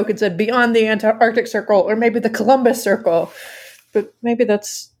the joke and said beyond the Antarctic Circle or maybe the Columbus Circle. But maybe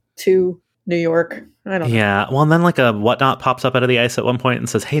that's too New York. I don't know. Yeah. Well, and then a whatnot pops up out of the ice at one point and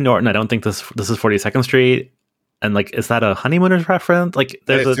says, hey, Norton, I don't think this is 42nd Street. And is that a Honeymooners reference? I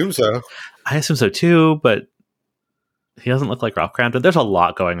assume so. I assume so too, but he doesn't look like Ralph Cramton. There's a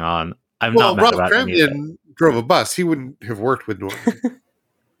lot going on. I'm not mad Ralph about Cramton drove a bus. He wouldn't have worked with Norton.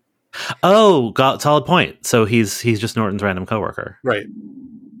 Oh, solid point. So he's just Norton's random coworker. Right.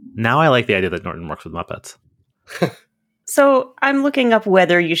 Now I like the idea that Norton works with Muppets. So I'm looking up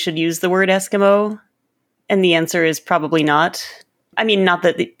whether you should use the word Eskimo, and the answer is probably not. I mean, not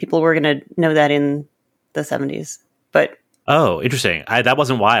that the people were going to know that in the 70s, but... Oh, interesting. That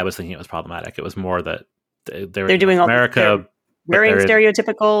wasn't why I was thinking it was problematic. It was more that they're doing all America... wearing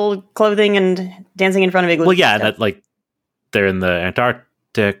stereotypical clothing and dancing in front of igloo. Well, yeah, that they're in the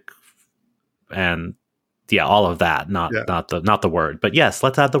Antarctic and yeah, all of that, not the word. But yes,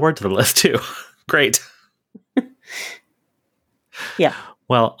 let's add the word to the list too. Great. Yeah.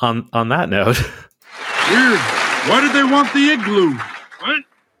 Well, on that note, weird. Why did they want the igloo? What?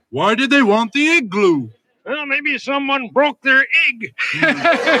 Why did they want the igloo? Well, maybe someone broke their egg.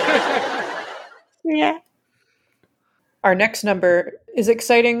 Yeah. Our next number is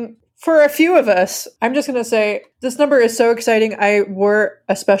exciting for a few of us. I'm just going to say this number is so exciting. I wore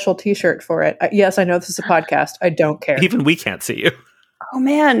a special t-shirt for it. Yes, I know this is a podcast. I don't care. Even we can't see you. Oh,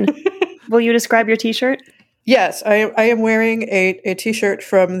 man. Will you describe your t-shirt? Yes, I am wearing a t-shirt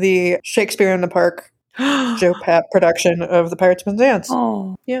from the Shakespeare in the Park Joe Papp production of The Pirates of Penzance.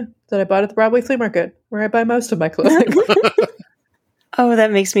 Oh. Yeah, that I bought at the Broadway Flea Market, where I buy most of my clothing. Oh,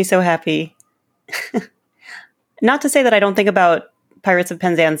 that makes me so happy. Not to say that I don't think about Pirates of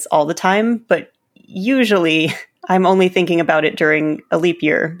Penzance all the time, but usually I'm only thinking about it during a leap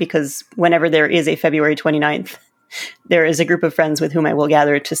year, because whenever there is a February 29th, there is a group of friends with whom I will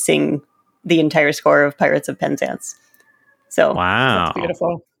gather to sing the entire score of Pirates of Penzance. So, wow. That's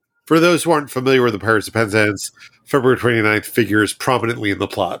beautiful. For those who aren't familiar with the Pirates of Penzance, February 29th figures prominently in the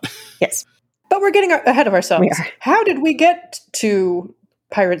plot. Yes. But we're getting ahead of ourselves. How did we get to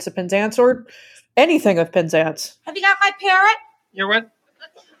Pirates of Penzance or anything of Penzance? Have you got my parrot? Your what?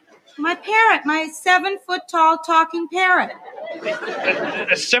 My parrot, my 7-foot-tall talking parrot.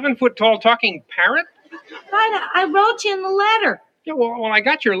 A 7-foot-tall talking parrot? Right, I wrote you in the letter. Yeah, well, I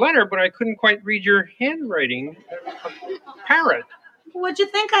got your letter, but I couldn't quite read your handwriting. A parrot. What'd you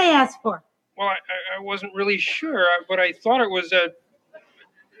think I asked for? Well, I wasn't really sure, but I thought it was a...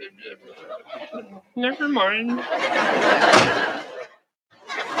 Never mind. A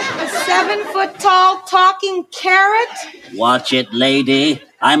 7-foot-tall talking carrot? Watch it, lady.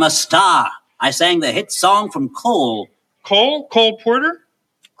 I'm a star. I sang the hit song from Cole. Cole? Cole Porter?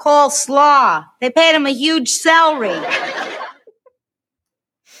 Cole Slaw. They paid him a huge salary.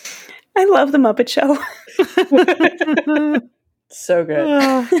 I love The Muppet Show. So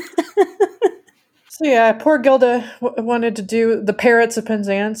good. So yeah, poor Gilda wanted to do the Parrots of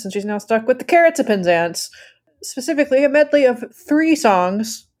Penzance, and she's now stuck with the Carrots of Penzance. Specifically, a medley of 3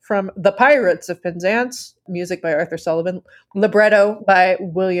 songs from The Pirates of Penzance, music by Arthur Sullivan, libretto by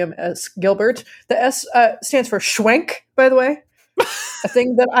William S. Gilbert. The S stands for Schwenk, by the way. A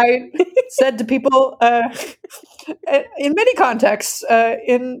thing that I said to people in many contexts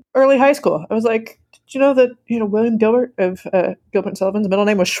in early high school. I was like, did you know that William Gilbert of Gilbert and Sullivan's middle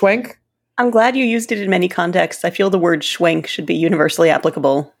name was Schwenk? I'm glad you used it in many contexts. I feel the word schwenk should be universally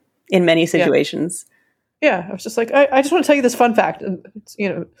applicable in many situations. Yeah, I was just like, I just want to tell you this fun fact. And it's,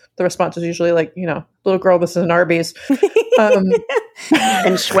 the response is usually like, little girl, this is an Arby's. And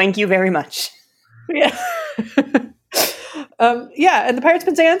schwenk you very much. Yeah. And The Pirates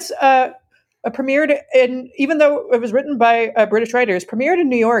of Penzance premiered even though it was written by British writers, premiered in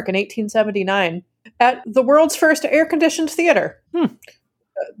New York in 1879 at the world's first air-conditioned theater.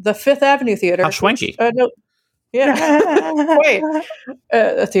 The Fifth Avenue Theater. How schwanky. Wait.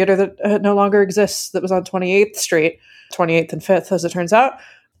 A theater that no longer exists, that was on 28th Street, 28th and 5th, as it turns out.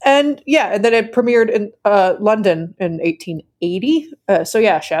 And then it premiered in London in 1880.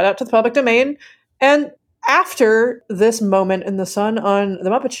 Shout out to the public domain. And after this moment in the sun on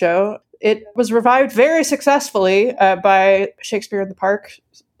The Muppet Show, it was revived very successfully by Shakespeare in the Park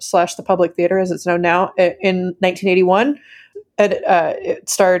 / the Public Theater, as it's known now, in 1981. And it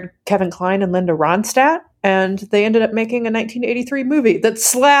starred Kevin Kline and Linda Ronstadt, and they ended up making a 1983 movie that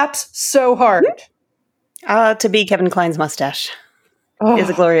slaps so hard. To be Kevin Kline's mustache is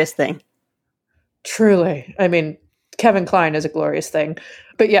a glorious thing. Truly. I mean, Kevin Kline is a glorious thing.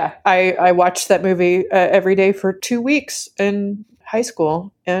 But yeah, I watched that movie every day for 2 weeks in high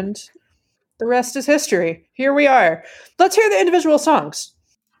school, and the rest is history. Here we are. Let's hear the individual songs.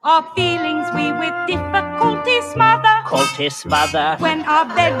 Our feelings we with difficulty smother. When our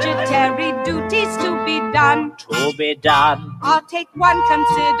budgetary duties to be done. I'll take one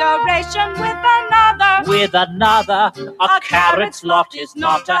consideration with another. A carrot's lot is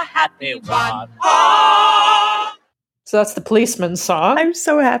not a happy one. So that's the Policeman's song. I'm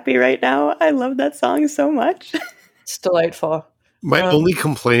so happy right now. I love that song so much. It's delightful. My only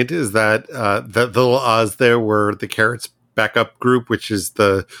complaint is that the little Oz there were the Carrots backup group, which is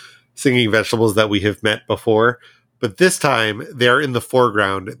the singing vegetables that we have met before. But this time they're in the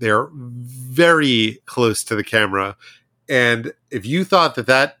foreground. They're very close to the camera. And if you thought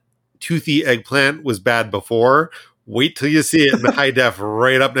that toothy eggplant was bad before, wait till you see it in the high def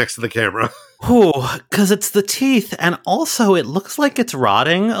right up next to the camera. Oh, because it's the teeth. And also it looks like it's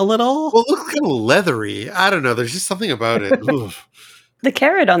rotting a little. Well, it looks kind of leathery. I don't know. There's just something about it. The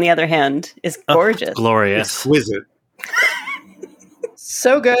carrot, on the other hand, is gorgeous. Glorious. Exquisite.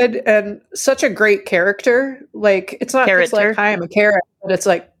 So good, and such a great character. Like, it's not just like, hi, I'm a carrot, but it's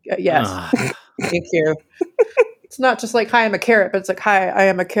like, yes, thank you. It's not just like, hi, I'm a carrot, but it's like, hi, I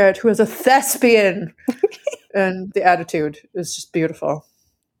am a carrot who is a thespian. And the attitude is just beautiful.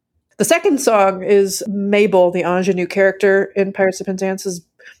 The second song is Mabel, the ingenue character in Pirates of Penzance's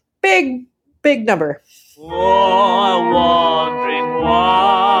big number. Oh, wandering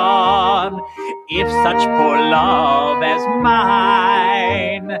one, if such poor love as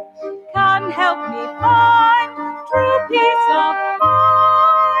mine Can't help me find true peace of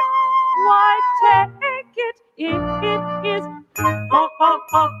mind. Why take it if it is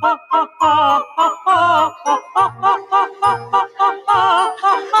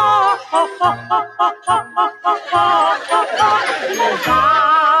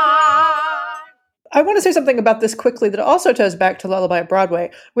I want to say something about this quickly that also ties back to Lullaby at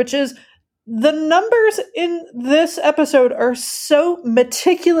Broadway, which is the numbers in this episode are so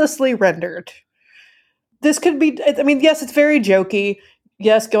meticulously rendered. This could be, I mean, yes, it's very jokey.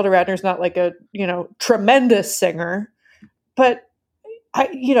 Yes, Gilda Radner's not like a, tremendous singer, but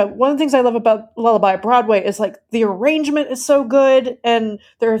one of the things I love about Lullaby at Broadway is like the arrangement is so good, and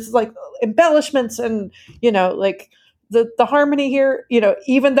there's like embellishments and, like the harmony here,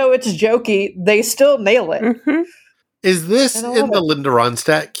 even though it's jokey, they still nail it. Mm-hmm. Is this in the Linda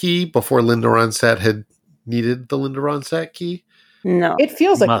Ronstadt key before Linda Ronstadt had needed the Linda Ronstadt key? No. It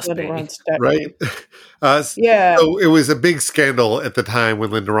feels like Must Linda be. Ronstadt. Right? Yeah. So it was a big scandal at the time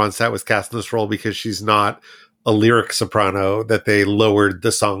when Linda Ronstadt was cast in this role because she's not a lyric soprano, that they lowered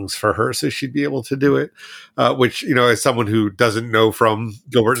the songs for her so she'd be able to do it, which, you know, as someone who doesn't know from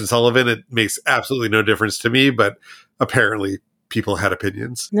Gilbert and Sullivan, it makes absolutely no difference to me, but apparently people had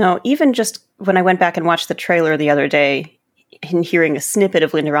opinions. No, even just when I went back and watched the trailer the other day and hearing a snippet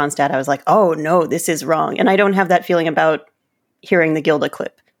of Linda Ronstadt, I was like, oh no, this is wrong. And I don't have that feeling about hearing the Gilda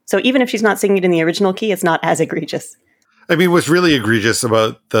clip. So even if she's not singing it in the original key, it's not as egregious. I mean, what's really egregious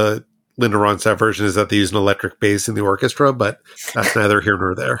about the Linda Ronstadt version is that they use an electric bass in the orchestra, but that's neither here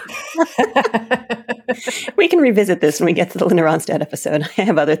nor there. We can revisit this when we get to the Linda Ronstadt episode. I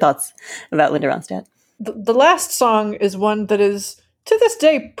have other thoughts about Linda Ronstadt. The last song is one that is, to this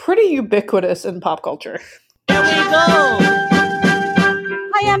day, pretty ubiquitous in pop culture. Here we go.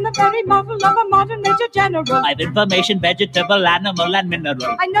 I am the very model of a modern Major General. I've information, vegetable, animal, and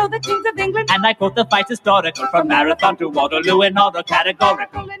mineral. I know the kings of England. And I quote the fights historical, from Marathon to Waterloo in order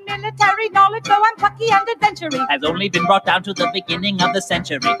categorical. In military knowledge, though I'm plucky and adventurous. Has only been brought down to the beginning of the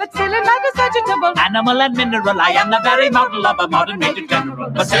century. But still it matters vegetable. Animal and mineral, I am the very model of a modern Major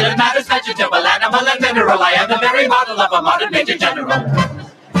General. But still it matters vegetable, animal, and mineral, I am the very model of a modern Major General.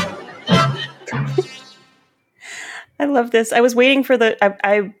 I love this. I was waiting for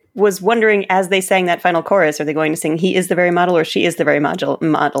I was wondering as they sang that final chorus, are they going to sing he is the very model or she is the very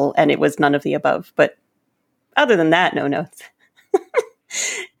model? And it was none of the above. But other than that, no notes.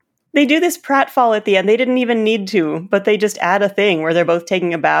 They do this pratfall at the end. They didn't even need to, but they just add a thing where they're both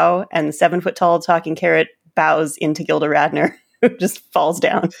taking a bow and 7-foot-tall talking carrot bows into Gilda Radner, who just falls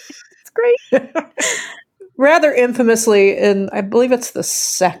down. It's great. Rather infamously, in I believe it's the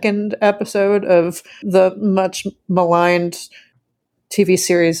second episode of the much maligned TV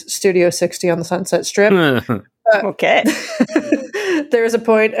series Studio 60 on the Sunset Strip. Okay. There's a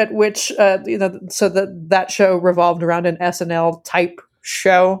point at which, so that show revolved around an SNL type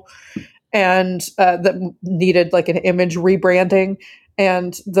show, and that needed like an image rebranding.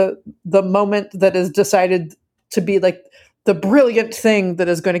 And the moment that is decided to be like the brilliant thing that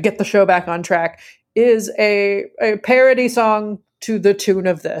is going to get the show back on track is a parody song to the tune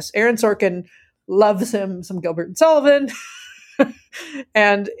of this. Aaron Sorkin loves him some Gilbert and Sullivan.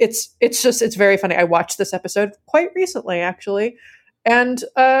 And it's very funny. I watched this episode quite recently, actually. And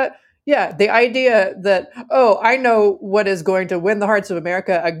the idea that, I know what is going to win the hearts of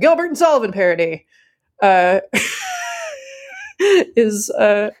America, a Gilbert and Sullivan parody, is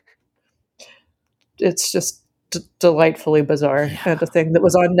it's just delightfully bizarre, and a thing that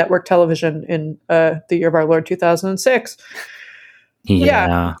was on network television in the year of our Lord 2006.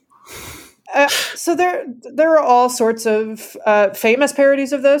 Yeah. So there are all sorts of famous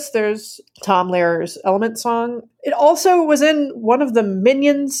parodies of this. There's Tom Lehrer's Element song. It also was in one of the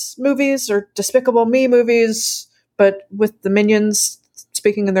Minions movies or Despicable Me movies, but with the Minions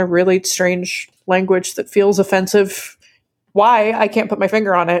speaking in their really strange language that feels offensive. Why? I can't put my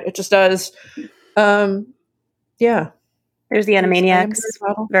finger on it. It just does. Yeah. There's the Animaniacs,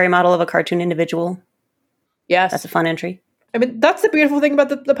 very model of a cartoon individual. Yes. That's a fun entry. I mean, that's the beautiful thing about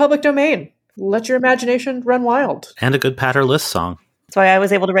the public domain. Let your imagination run wild. And a good Patter List song. That's why I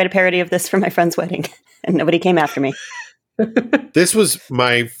was able to write a parody of this for my friend's wedding, and nobody came after me. This was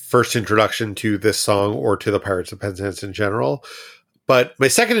my first introduction to this song or to the Pirates of Penzance in general. But my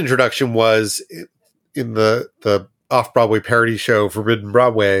second introduction was in the off-Broadway parody show Forbidden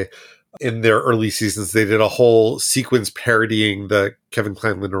Broadway. In their early seasons, they did a whole sequence parodying the Kevin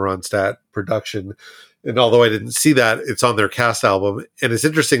Kline, Linda Ronstadt production. And although I didn't see that, it's on their cast album. And it's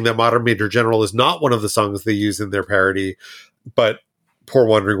interesting that Modern Major General is not one of the songs they use in their parody, but Poor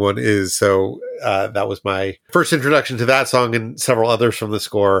Wandering One is. So that was my first introduction to that song and several others from the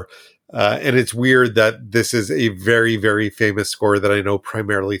score. And it's weird that this is a very, very famous score that I know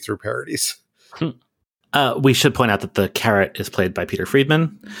primarily through parodies. We should point out that the carrot is played by Peter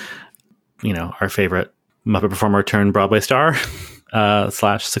Friedman, our favorite Muppet performer turned Broadway star /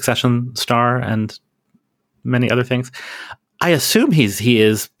 Succession star and many other things. I assume he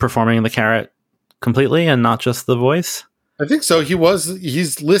is performing the carrot completely and not just the voice. I think so.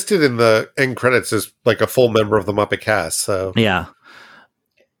 He's listed in the end credits as like a full member of the Muppet cast. So yeah.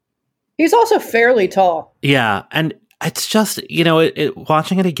 He's also fairly tall. Yeah. And it's just,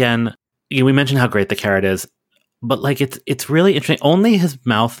 watching it again, we mentioned how great the carrot is, but like it's really interesting. Only his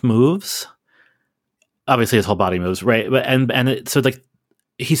mouth moves. Obviously his whole body moves, right? But so like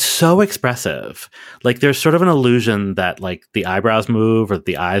he's so expressive. Like there's sort of an illusion that like the eyebrows move or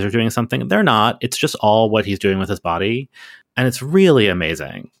the eyes are doing something. They're not. It's just all what he's doing with his body. And it's really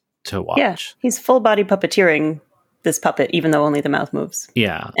amazing to watch. Yeah, he's full body puppeteering this puppet, even though only the mouth moves.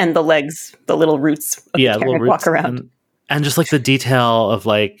 Yeah. And the legs, the little roots of the little Karen walk around. And just like the detail of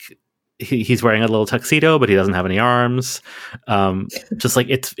like, he's wearing a little tuxedo, but he doesn't have any arms. Just like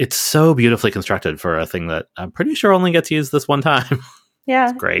it's so beautifully constructed for a thing that I'm pretty sure only gets used this one time.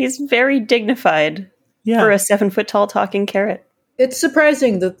 Yeah, great. He's very dignified for a 7-foot tall talking carrot. It's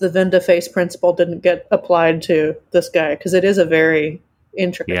surprising that the Vinda face principle didn't get applied to this guy, because it is a very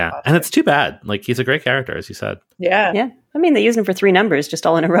intricate costume. And it's too bad. Like, he's a great character, as you said. Yeah. I mean, they used him for 3 numbers just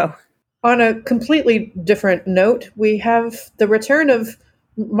all in a row. On a completely different note, we have the return of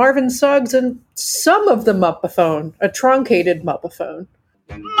Marvin Suggs and some of the Muppaphone, a truncated Muppaphone.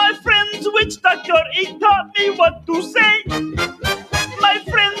 My friend's witch doctor, he taught me what to say. My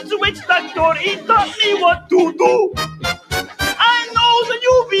friend's witch doctor, he taught me what to do. I know that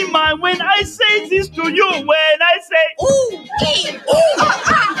you'll be mine when I say this to you. When I say, ooh, ee, ooh,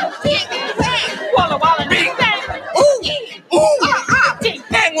 ding, dang, walla walla, ding, dang, ooh, ee, ooh, ding,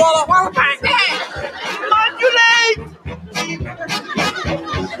 dang, walla walla, bang, bang, modulate.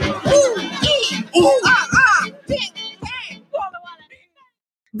 Ooh, ee, ooh, ding, dang, walla walla.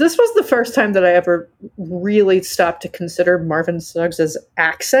 This was the first time that I ever really stopped to consider Marvin Suggs'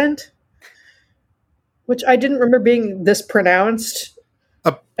 accent, which I didn't remember being this pronounced.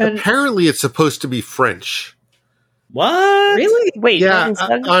 Apparently, it's supposed to be French. What? Really? Wait, yeah.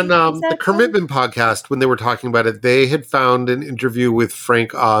 On the Commitment podcast, when they were talking about it, they had found an interview with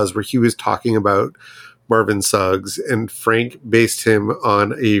Frank Oz where he was talking about Marvin Suggs, and Frank based him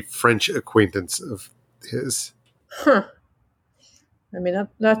on a French acquaintance of his. Huh. I mean,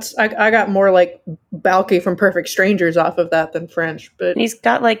 that's I got more like Balky from Perfect Strangers off of that than French, but he's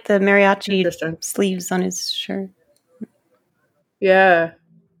got like the mariachi sleeves on his shirt. Yeah.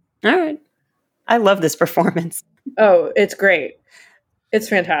 All right. I love this performance. Oh, it's great. It's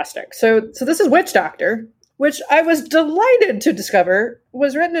fantastic. So this is Witch Doctor, which I was delighted to discover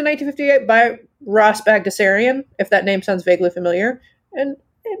was written in 1958 by Ross Bagdasarian, if that name sounds vaguely familiar, and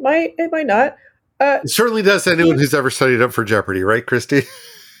it might not. It certainly does to anyone who's ever studied up for Jeopardy, right, Christy?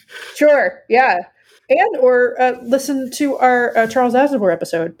 Sure, yeah. And or listen to our Charles Aznavour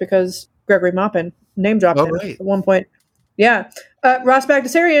episode, because Gregory Maupin name dropped him at one point. Yeah. Ross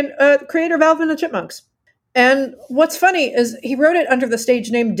Bagdasarian, creator of Alvin and the Chipmunks. And what's funny is he wrote it under the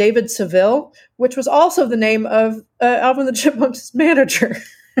stage name David Seville, which was also the name of Alvin and the Chipmunks' manager.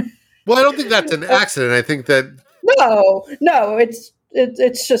 Well, I don't think that's an accident. I think that... No,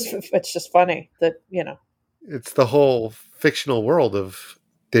 it's just funny that, you know. It's the whole fictional world of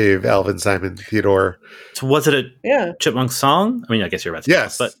Dave, Alvin, Simon, Theodore. So was it a Chipmunk song? I mean, I guess you're right.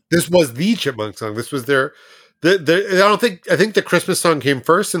 Yes, but this was the Chipmunk song. This was their... I think the Christmas song came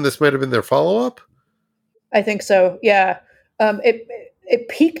first, and this might have been their follow-up. I think so, yeah. It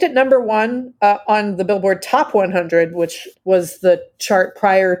peaked at number 1 on the Billboard Top 100, which was the chart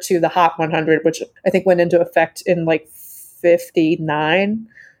prior to the Hot 100, which I think went into effect in like 59,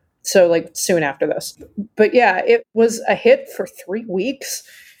 so like soon after this. But yeah, it was a hit for 3 weeks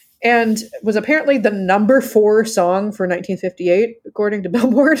and was apparently the number 4 song for 1958, according to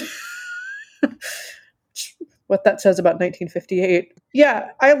Billboard. What that says about 1958.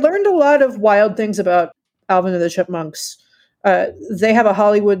 Yeah, I learned a lot of wild things about Alvin and the Chipmunks. They have a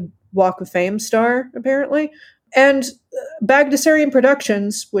Hollywood Walk of Fame star, apparently. And Bagdasarian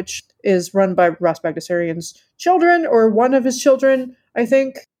Productions, which is run by Ross Bagdasarian's children, or one of his children, I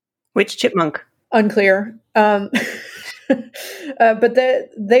think. Which chipmunk? Unclear. But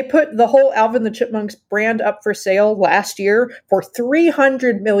they put the whole Alvin the Chipmunks brand up for sale last year for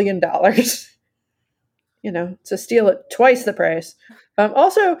 $300 million. You know, to steal it twice the price.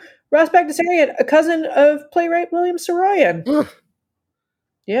 Also, Ross Bagdasarian, a cousin of playwright William Saroyan.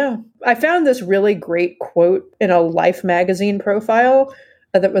 Yeah. I found this really great quote in a Life magazine profile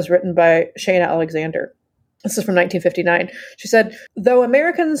that was written by Shana Alexander. This is from 1959. She said, "Though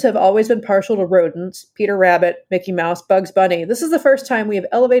Americans have always been partial to rodents, Peter Rabbit, Mickey Mouse, Bugs Bunny, this is the first time we have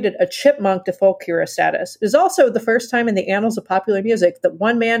elevated a chipmunk to folk hero status. It is also the first time in the annals of popular music that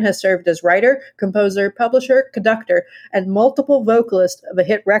one man has served as writer, composer, publisher, conductor, and multiple vocalist of a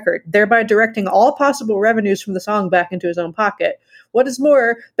hit record, thereby directing all possible revenues from the song back into his own pocket. What is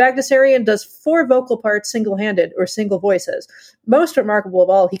more, Bagdasarian does 4 vocal parts single-handed, or single voices. Most remarkable of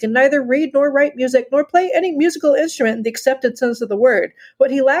all, he can neither read nor write music, nor play any musical instrument in the accepted sense of the word. What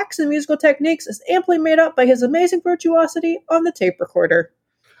he lacks in musical techniques is amply made up by his amazing virtuosity on the tape recorder."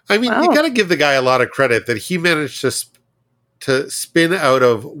 I mean, you got to give the guy a lot of credit that he managed to spin out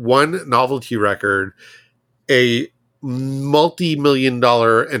of one novelty record a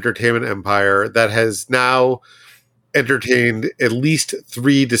multi-million-dollar entertainment empire that has now entertained at least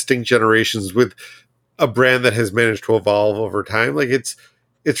 3 distinct generations with a brand that has managed to evolve over time. Like it's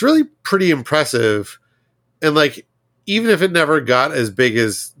really pretty impressive. And like, even if it never got as big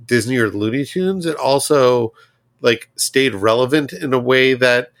as Disney or the Looney Tunes, it also like stayed relevant in a way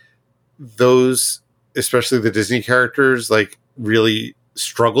that those, especially the Disney characters, like really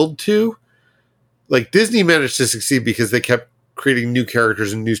struggled to. Like Disney managed to succeed because they kept creating new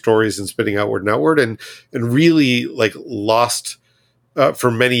characters and new stories and spinning outward and outward, and really like lost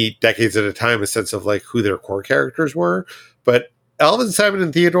for many decades at a time a sense of like who their core characters were. But Alvin, Simon,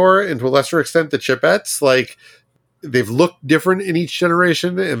 and Theodore, and to a lesser extent the Chipettes, like they've looked different in each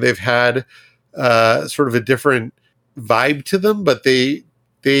generation, and they've had sort of a different vibe to them, but they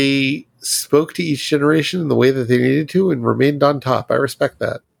spoke to each generation in the way that they needed to and remained on top. I respect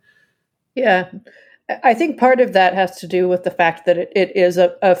that. Yeah. I think part of that has to do with the fact that it is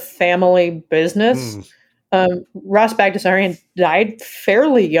a family business. Ross Bagdasarian died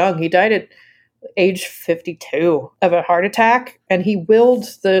fairly young. He died at age 52 of a heart attack, and he willed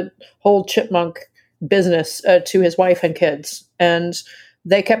the whole Chipmunk business to his wife and kids, and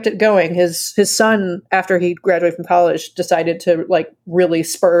they kept it going. His son, after he graduated from college, decided to like really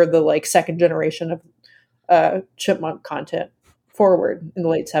spur the like second generation of Chipmunk content forward in the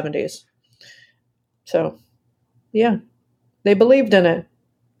late 70s. So, yeah, they believed in it.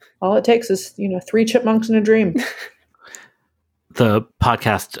 All it takes is, 3 chipmunks in a dream. The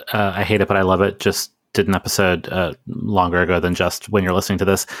podcast, I Hate It, But I Love It, just did an episode longer ago than just when you're listening to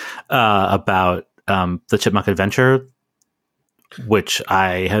this about the Chipmunk Adventure, which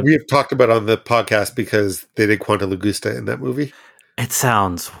we have talked about on the podcast because they did Quanta Lugusta in that movie. It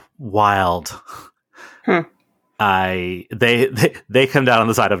sounds wild. They come down on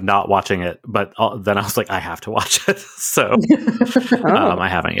the side of not watching it, but then I was like, I have to watch it. So I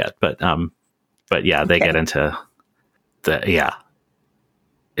haven't yet, but yeah, they get into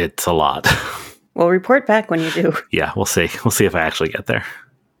it's a lot. We'll report back when you do. Yeah, we'll see. We'll see if I actually get there.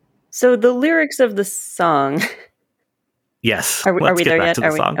 So the lyrics of the song. Yes. Are we there yet?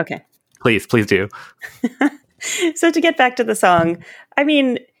 Are we? Okay. Please do. So to get back to the song, I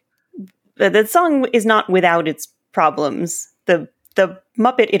mean, the song is not without its problems. The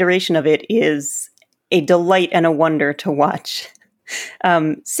Muppet iteration of it is a delight and a wonder to watch.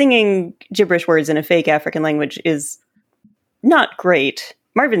 Singing gibberish words in a fake African language is not great.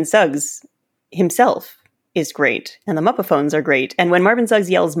 Marvin Suggs himself is great, and the Muppaphones are great. And when Marvin Suggs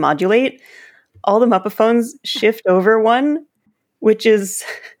yells modulate, all the Muppaphones shift over one, which is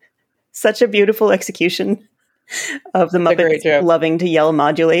such a beautiful execution of the Muppets loving to yell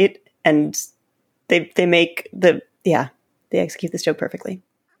modulate. And they execute this joke perfectly.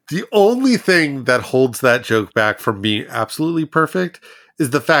 The only thing that holds that joke back from being absolutely perfect is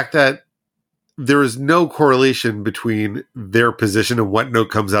the fact that there is no correlation between their position and what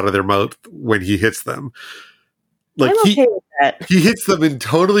note comes out of their mouth when he hits them. Like I'm okay with that. He hits them in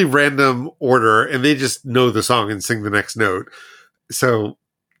totally random order, and they just know the song and sing the next note. So,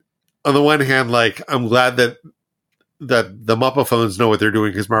 on the one hand, like I'm glad that the Muppaphones know what they're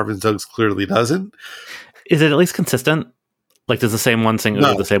doing because Marvin Suggs clearly doesn't. Is it at least consistent? Like, does the same one sing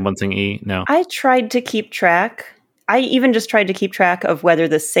O, the same one sing E? No. I tried to keep track. I even just tried to keep track of whether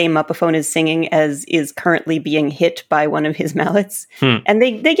the same Muppaphone is singing as is currently being hit by one of his mallets. And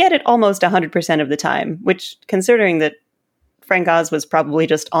they get it almost 100% of the time, which, considering that Frank Oz was probably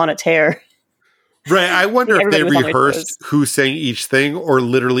just on a tear. Right. I wonder if they rehearsed who sang each thing, or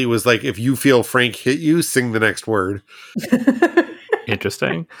literally was like, if you feel Frank hit you, sing the next word.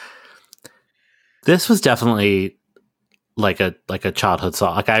 Interesting. This was definitely like a childhood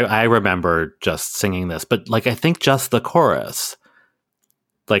song. Like I remember just singing this, but like I think just the chorus,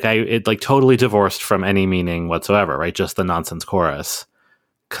 like it totally divorced from any meaning whatsoever, right? Just the nonsense chorus.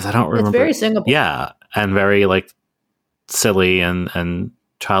 Because I don't remember. It's very singable. Yeah, and very like silly and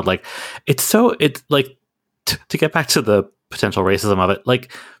childlike. It's like to get back to the potential racism of it.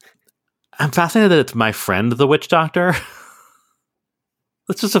 Like I'm fascinated that it's my friend, the witch doctor.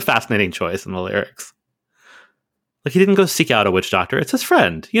 That's just a fascinating choice in the lyrics. Like, he didn't go seek out a witch doctor. It's his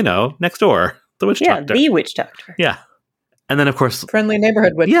friend, next door. The witch doctor. Yeah, the witch doctor. Yeah. And then, of course... Friendly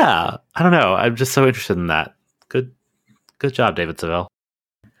neighborhood witch. Yeah. I don't know. I'm just so interested in that. Good job, David Seville.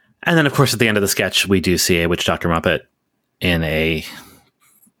 And then, of course, at the end of the sketch, we do see a witch doctor Muppet in a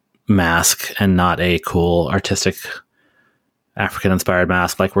mask and not a cool, artistic, African-inspired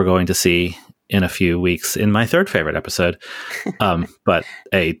mask like we're going to see in a few weeks in my third favorite episode. But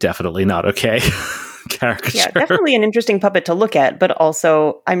a definitely not okay caricature. Yeah, definitely an interesting puppet to look at, but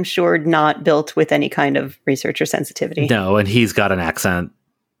also, I'm sure, not built with any kind of researcher sensitivity. No, and he's got an accent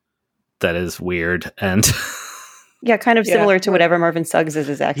that is weird and Yeah, kind of Yeah. similar to whatever Marvin Suggs is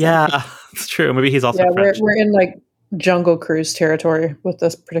his accent. Yeah, it's true. Maybe he's also Yeah, French. we're in like Jungle Cruise territory with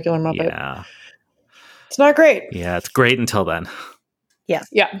this particular Muppet. Yeah. It's not great. Yeah, it's great until then. Yeah.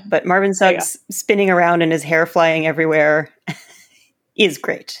 Yeah. But Marvin Suggs spinning around and his hair flying everywhere is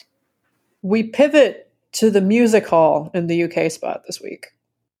great. We pivot to the music hall in the UK spot this week.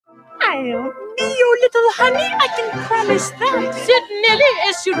 I'll be your little honey, I can promise that. Said Nellie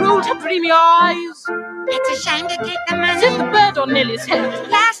as she rolled her dreamy eyes. It's a shame to take the money. Said the bird on Nellie's head.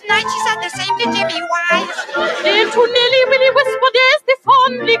 Last night she said the same to Jimmy Wise. Then to Nellie when he whispered as they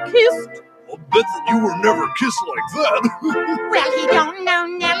fondly kissed. I'll bet that you were never kissed like that. Well, he don't know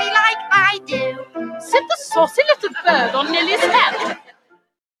Nellie like I do. Said the saucy little bird on Nellie's head.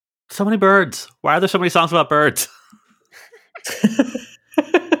 So many birds. Why are there so many songs about birds?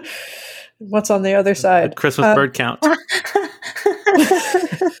 What's on the other side? Christmas bird count.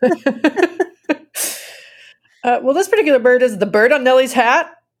 Well, this particular bird is The Bird on Nellie's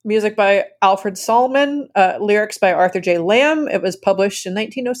Hat, music by Alfred Solomon, lyrics by Arthur J. Lamb. It was published in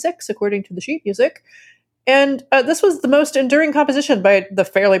 1906, according to the sheet music. And this was the most enduring composition by the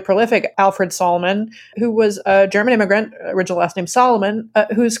fairly prolific Alfred Solomon, who was a German immigrant, original last name Solomon,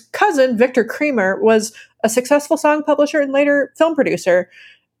 whose cousin, Victor Creamer, was a successful song publisher and later film producer.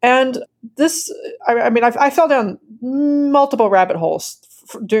 And this, I fell down multiple rabbit holes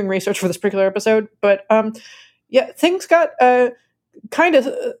doing research for this particular episode, but things got kind of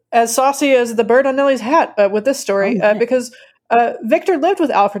as saucy as The Bird on Nellie's Hat with this story, because Victor lived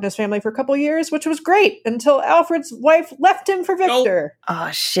with Alfred and his family for a couple of years, which was great until Alfred's wife left him for Victor. Oh,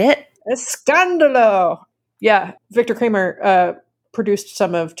 shit. A scandalo. Yeah, Victor Creamer produced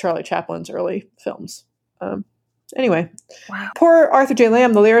some of Charlie Chaplin's early films. Anyway, wow. Poor Arthur J.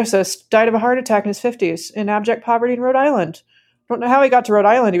 Lamb, the lyricist, died of a heart attack in his 50s in abject poverty in Rhode Island. Don't know how he got to Rhode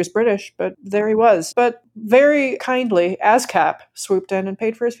Island. He was British, but there he was. But very kindly, ASCAP swooped in and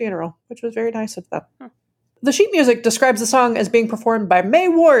paid for his funeral, which was very nice of them. The sheet music describes the song as being performed by May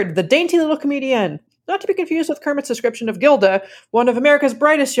Ward, the dainty little comedian. Not to be confused with Kermit's description of Gilda, one of America's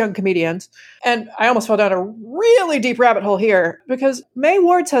brightest young comedians. And I almost fell down a really deep rabbit hole here, because May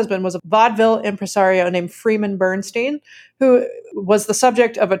Ward's husband was a vaudeville impresario named Freeman Bernstein, who was the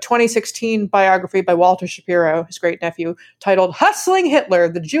subject of a 2016 biography by Walter Shapiro, his great-nephew, titled Hustling Hitler,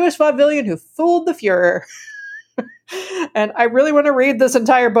 the Jewish vaudevillian who fooled the Fuhrer. And I really want to read this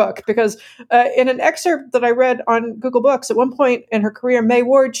entire book because in an excerpt that I read on Google Books, at one point in her career, May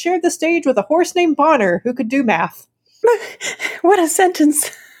Ward shared the stage with a horse named Bonner who could do math. What a sentence.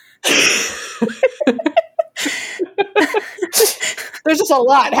 There's just a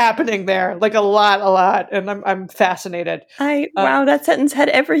lot happening there, like a lot, and I'm fascinated. Wow, that sentence had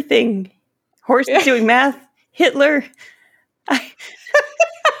everything. Horses doing math, Hitler.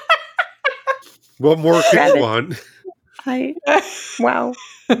 What more could you want? Wow.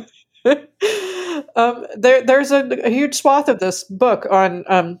 There's a huge swath of this book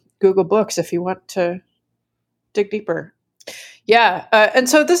on Google Books if you want to dig deeper. Yeah, and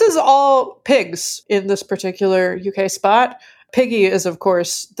so this is all pigs in this particular UK spot. Piggy is, of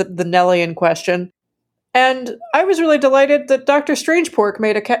course, the Nellie in question. And I was really delighted that Dr. Strangepork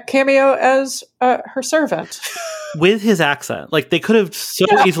made a cameo as her servant. With his accent. Like, they could have so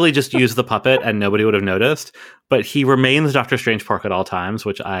easily just used the puppet and nobody would have noticed, but he remains Dr. Strangepork at all times,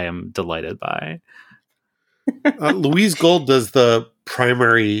 which I am delighted by. Louise Gold does the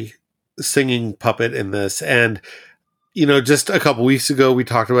primary singing puppet in this. And, just a couple weeks ago, we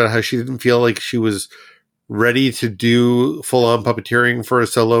talked about how she didn't feel like she was ready to do full-on puppeteering for a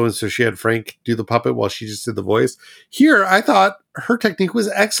solo, and so she had Frank do the puppet while she just did the voice. Here, I thought her technique was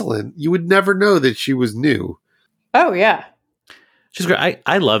excellent. You would never know that she was new. Oh, yeah. She's great.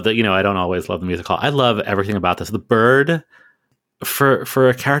 I love that, I don't always love the musical. I love everything about this. The bird, for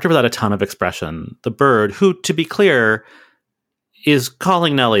a character without a ton of expression, the bird, who, to be clear, is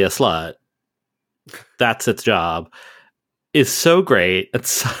calling Nellie a slut, that's its job, is so great. It's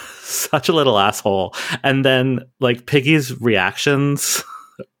such a little asshole. And then, like, Piggy's reactions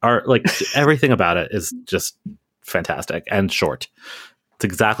are, like, everything about it is just fantastic and short. It's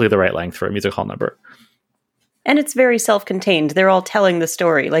exactly the right length for a music hall number. And it's very self-contained. They're all telling the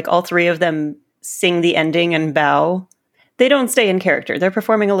story. Like, all three of them sing the ending and bow. They don't stay in character. They're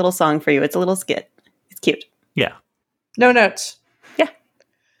performing a little song for you. It's a little skit. It's cute. Yeah. No notes.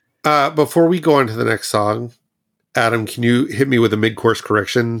 Yeah. Before we go on to the next song, Adam, can you hit me with a mid-course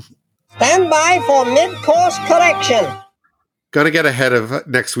correction? Stand by for mid-course correction. Gonna get ahead of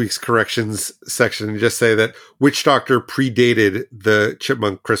next week's corrections section and just say that Witch Doctor predated the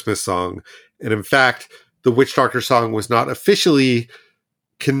Chipmunk Christmas song. And in fact, the Witch Doctor song was not officially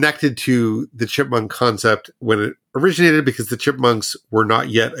connected to the chipmunk concept when it originated because the chipmunks were not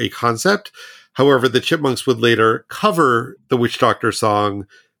yet a concept. However, the chipmunks would later cover the Witch Doctor song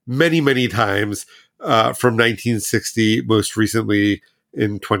many, many times from 1960, most recently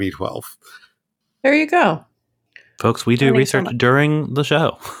in 2012. There you go. Folks, we do research during the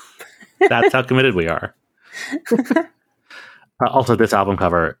show. That's how committed we are. Also, this album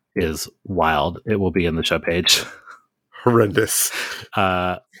cover is wild. It will be in the show page. Horrendous.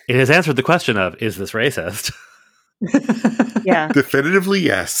 It has answered the question of, is this racist? Yeah. Definitively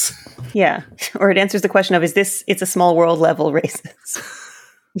yes. Yeah. Or it answers the question of, is this It's a Small World level racist?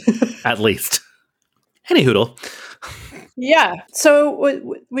 At least. Any hoodle. Yeah.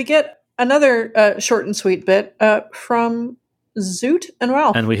 So we get another short and sweet bit from Zoot and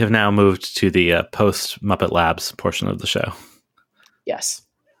Ralph. And we have now moved to the post-Muppet Labs portion of the show. Yes.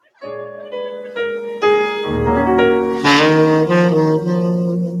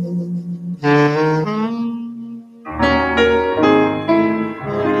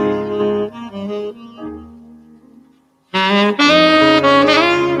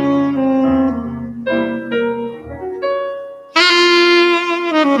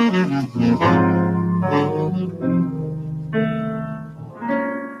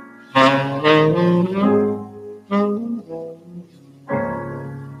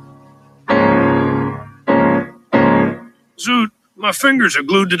 Zoot, my fingers are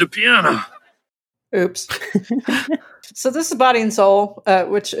glued to the piano. Oops. So this is Body and Soul,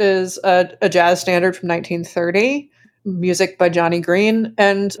 which is a jazz standard from 1930. Music by Johnny Green,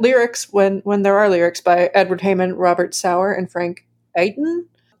 and lyrics, when there are lyrics, by Edward Heyman, Robert Sauer, and Frank Aiton.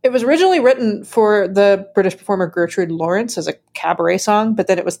 It was originally written for the British performer Gertrude Lawrence as a cabaret song, but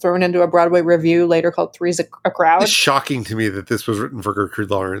then it was thrown into a Broadway revue later called Three's a Crowd. It's shocking to me that this was written for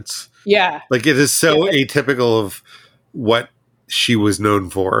Gertrude Lawrence. Yeah. Like, it is so atypical of what she was known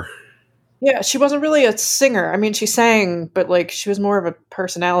for. Yeah, she wasn't really a singer. I mean, she sang, but like she was more of a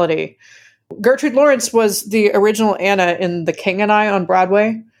personality. Gertrude Lawrence was the original Anna in The King and I on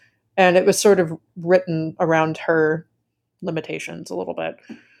Broadway, and it was sort of written around her limitations a little bit.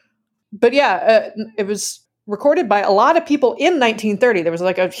 But yeah, it was recorded by a lot of people in 1930. There was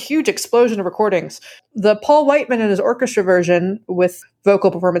like a huge explosion of recordings. The Paul Whiteman and his orchestra version with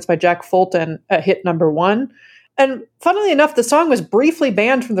vocal performance by Jack Fulton hit number 1. And funnily enough, the song was briefly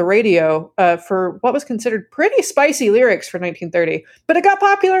banned from the radio for what was considered pretty spicy lyrics for 1930. But it got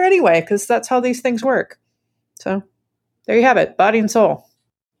popular anyway, because that's how these things work. So there you have it, Body and Soul.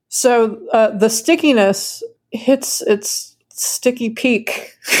 So the stickiness hits its sticky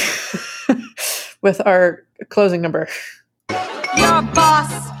peak with our closing number. Your boss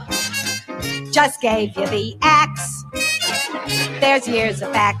just gave you the axe. There's years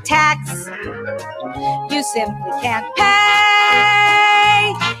of back tax you simply can't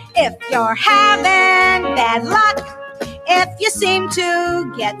pay. If you're having bad luck, if you seem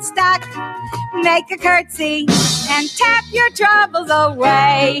to get stuck, make a curtsy and tap your troubles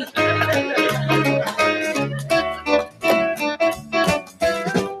away.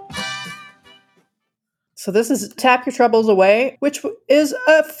 So this is Tap Your Troubles Away, which is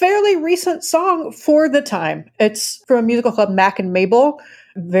a fairly recent song for the time. It's from a musical called Mac and Mabel,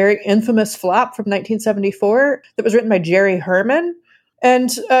 very infamous flop from 1974 that was written by Jerry Herman.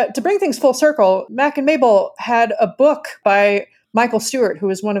 And to bring things full circle, Mac and Mabel had a book by Michael Stewart, who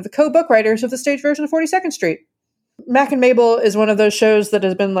was one of the co-book writers of the stage version of 42nd Street. Mac and Mabel is one of those shows that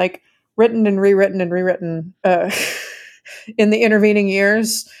has been like written and rewritten in the intervening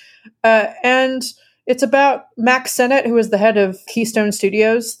years. And it's about Mack Sennett, who was the head of Keystone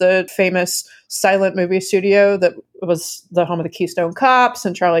Studios, the famous silent movie studio that was the home of the Keystone Cops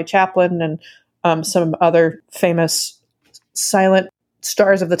and Charlie Chaplin and some other famous silent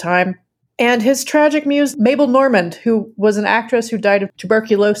stars of the time. And his tragic muse, Mabel Normand, who was an actress who died of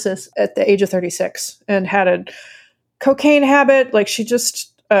tuberculosis at the age of 36 and had a cocaine habit. Like she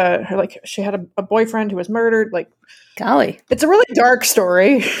just, she had a boyfriend who was murdered. Like, golly, it's a really dark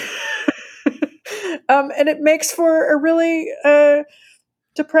story. And it makes for a really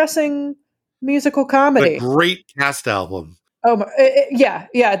depressing musical comedy. A great cast album. Oh,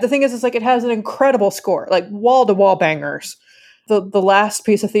 yeah. The thing is, it's like it has an incredible score, like wall-to-wall bangers. The last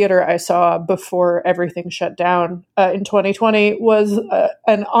piece of theater I saw before everything shut down in 2020 was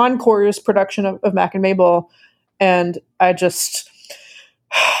an encore's production of Mac and Mabel, and I just,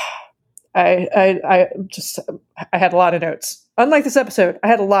 I had a lot of notes. Unlike this episode, I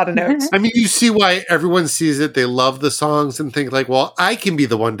had a lot of notes. I mean, you see why everyone sees it. They love the songs and think like, well, I can be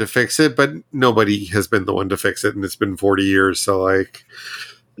the one to fix it, but nobody has been the one to fix it, and it's been 40 years. So like,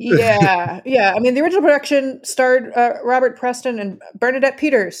 Yeah. I mean, the original production starred Robert Preston and Bernadette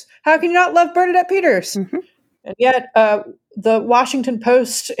Peters. How can you not love Bernadette Peters? Mm-hmm. And yet, the Washington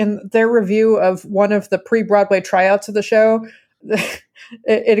Post, in their review of one of the pre-Broadway tryouts of the show,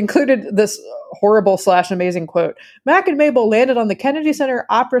 it included this horrible / amazing quote. Mac and Mabel landed on the Kennedy Center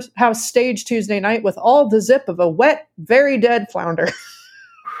Opera House stage Tuesday night with all the zip of a wet, very dead flounder.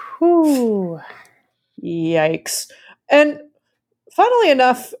 Whew. Yikes. And funnily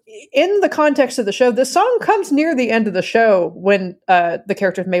enough, in the context of the show, the song comes near the end of the show when the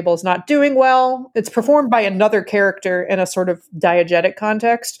character of Mabel is not doing well. It's performed by another character in a sort of diegetic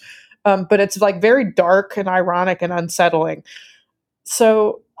context, but it's like very dark and ironic and unsettling.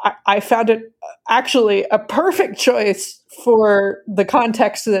 So I found it actually a perfect choice for the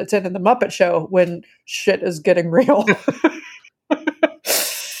context that it's in the Muppet Show when shit is getting real.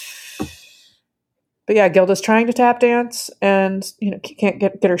 But yeah, Gilda's trying to tap dance and, can't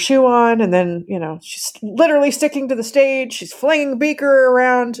get her shoe on. And then, she's literally sticking to the stage. She's flinging Beaker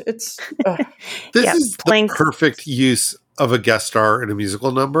around. It's This is the perfect use of a guest star in a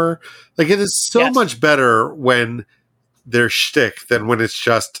musical number. Like, it is so much better when they're shtick than when it's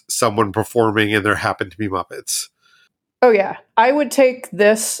just someone performing and there happen to be Muppets. Oh yeah. I would take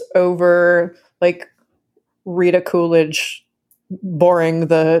this over like Rita Coolidge boring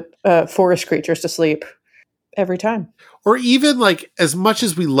the forest creatures to sleep every time. Or even like, as much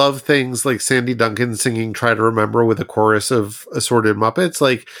as we love things like Sandy Duncan singing Try to Remember with a chorus of assorted Muppets,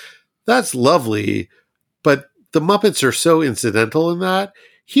 like, that's lovely, but the Muppets are so incidental in that.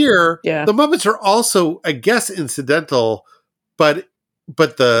 Here, the Muppets are also, I guess, incidental, but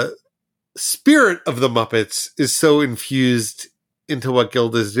the spirit of the Muppets is so infused into what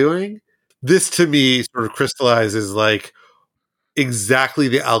Gilda's doing. This, to me, sort of crystallizes like exactly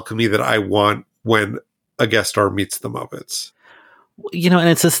the alchemy that I want when a guest star meets the Muppets. And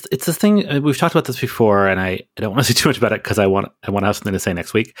it's this thing, we've talked about this before, and I don't want to say too much about it because I want to have something to say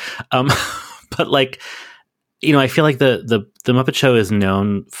next week. But like, I feel like the Muppet Show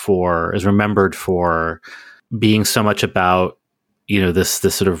is remembered for being so much about, this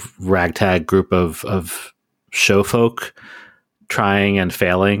sort of ragtag group of show folk trying and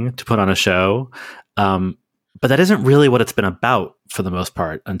failing to put on a show. But that isn't really what it's been about for the most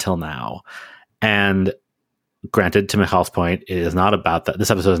part until now. And granted, to Michal's point, it is not about that.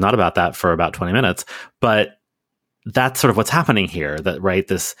 This episode is not about that for about 20 minutes, but that's sort of what's happening here. That, right,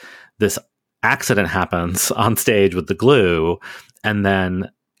 this accident happens on stage with the glue, and then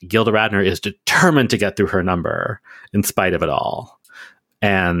Gilda Radner is determined to get through her number in spite of it all,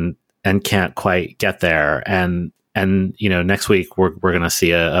 and can't quite get there. And next week we're going to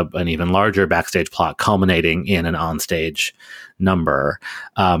see an even larger backstage plot culminating in an onstage number.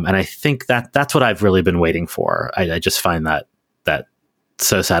 And I think that's what I've really been waiting for. I just find that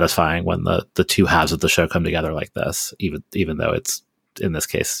so satisfying when the two halves of the show come together like this, even though it's, in this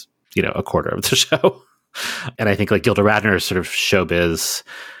case, a quarter of the show. And I think like Gilda Radner's sort of showbiz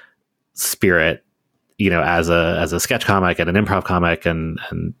spirit, as a sketch comic and an improv comic and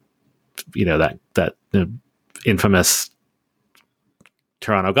that infamous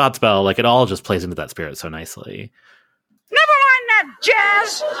Toronto Godspell, like, it all just plays into that spirit so nicely. Never mind that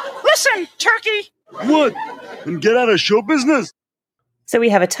jazz. Listen, turkey. What? And get out of show business? So we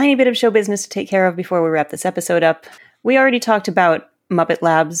have a tiny bit of show business to take care of before we wrap this episode up. We already talked about Muppet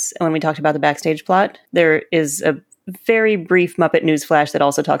Labs when we talked about the backstage plot. There is a very brief Muppet newsflash that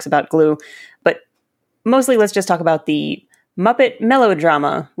also talks about glue, but mostly let's just talk about the Muppet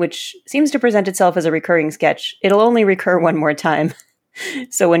melodrama, which seems to present itself as a recurring sketch. It'll only recur one more time.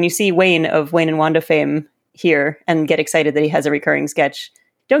 So when you see Wayne of Wayne and Wanda fame here and get excited that he has a recurring sketch,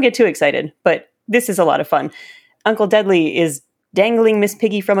 don't get too excited, but this is a lot of fun. Uncle Deadly is dangling Miss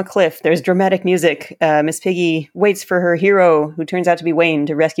Piggy from a cliff. There's dramatic music. Miss Piggy waits for her hero, who turns out to be Wayne,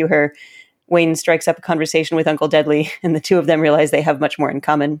 to rescue her. Wayne strikes up a conversation with Uncle Deadly, and the two of them realize they have much more in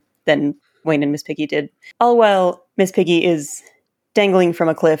common than Wayne and Miss Piggy did. All while Miss Piggy is dangling from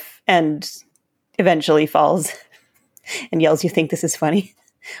a cliff and eventually falls and yells, "You think this is funny?"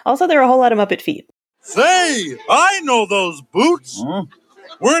 Also, there are a whole lot of Muppet feet. Say, I know those boots.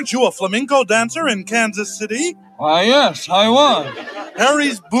 Weren't you a flamenco dancer in Kansas City? Why, yes, I was.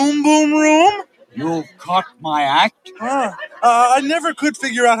 Harry's Boom Boom Room? You caught my act? I never could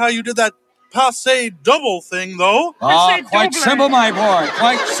figure out how you did that passe double thing, though. Quite simple, my boy,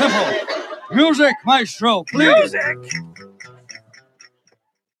 quite simple. Music, maestro, please. Music!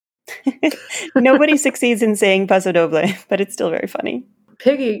 Nobody succeeds in saying paso doble, but it's still very funny.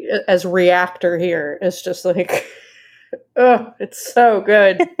 Piggy as reactor here is just like, oh, it's so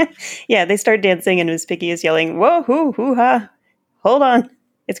good. Yeah, they start dancing and Miss Piggy is yelling, "Whoa, hoo, hoo, ha. Hold on.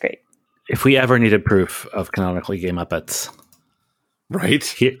 It's great. If we ever needed proof of canonically gay Muppets, right?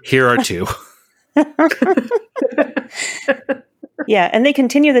 Here are two. Yeah, and they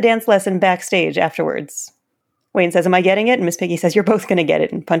continue the dance lesson backstage afterwards. Wayne says, "Am I getting it?" And Miss Piggy says, "You're both going to get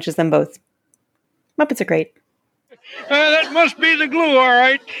it," and punches them both. Muppets are great. That must be the glue, all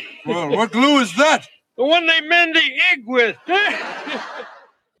right. Well, what glue is that? The one they mend the egg with.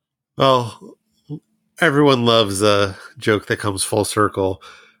 Well, everyone loves a joke that comes full circle.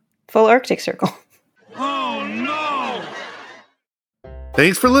 Full Arctic Circle. Oh, no!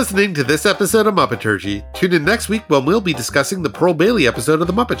 Thanks for listening to this episode of Muppeturgy. Tune in next week when we'll be discussing the Pearl Bailey episode of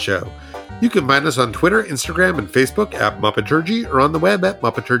The Muppet Show. You can find us on Twitter, Instagram, and Facebook at Muppeturgy or on the web at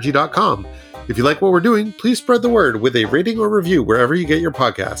Muppeturgy.com. If you like what we're doing, please spread the word with a rating or review wherever you get your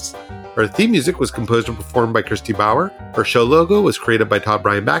podcasts. Our theme music was composed and performed by Christy Bauer. Our show logo was created by Todd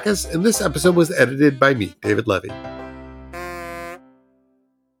Brian Backus, and this episode was edited by me, David Levy.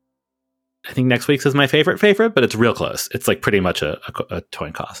 I think next week's is my favorite, but it's real close. It's like pretty much a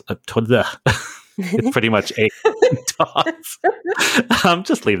coin toss. It's pretty much a toss.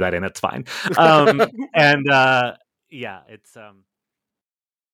 Just leave that in. It's fine. Yeah, it's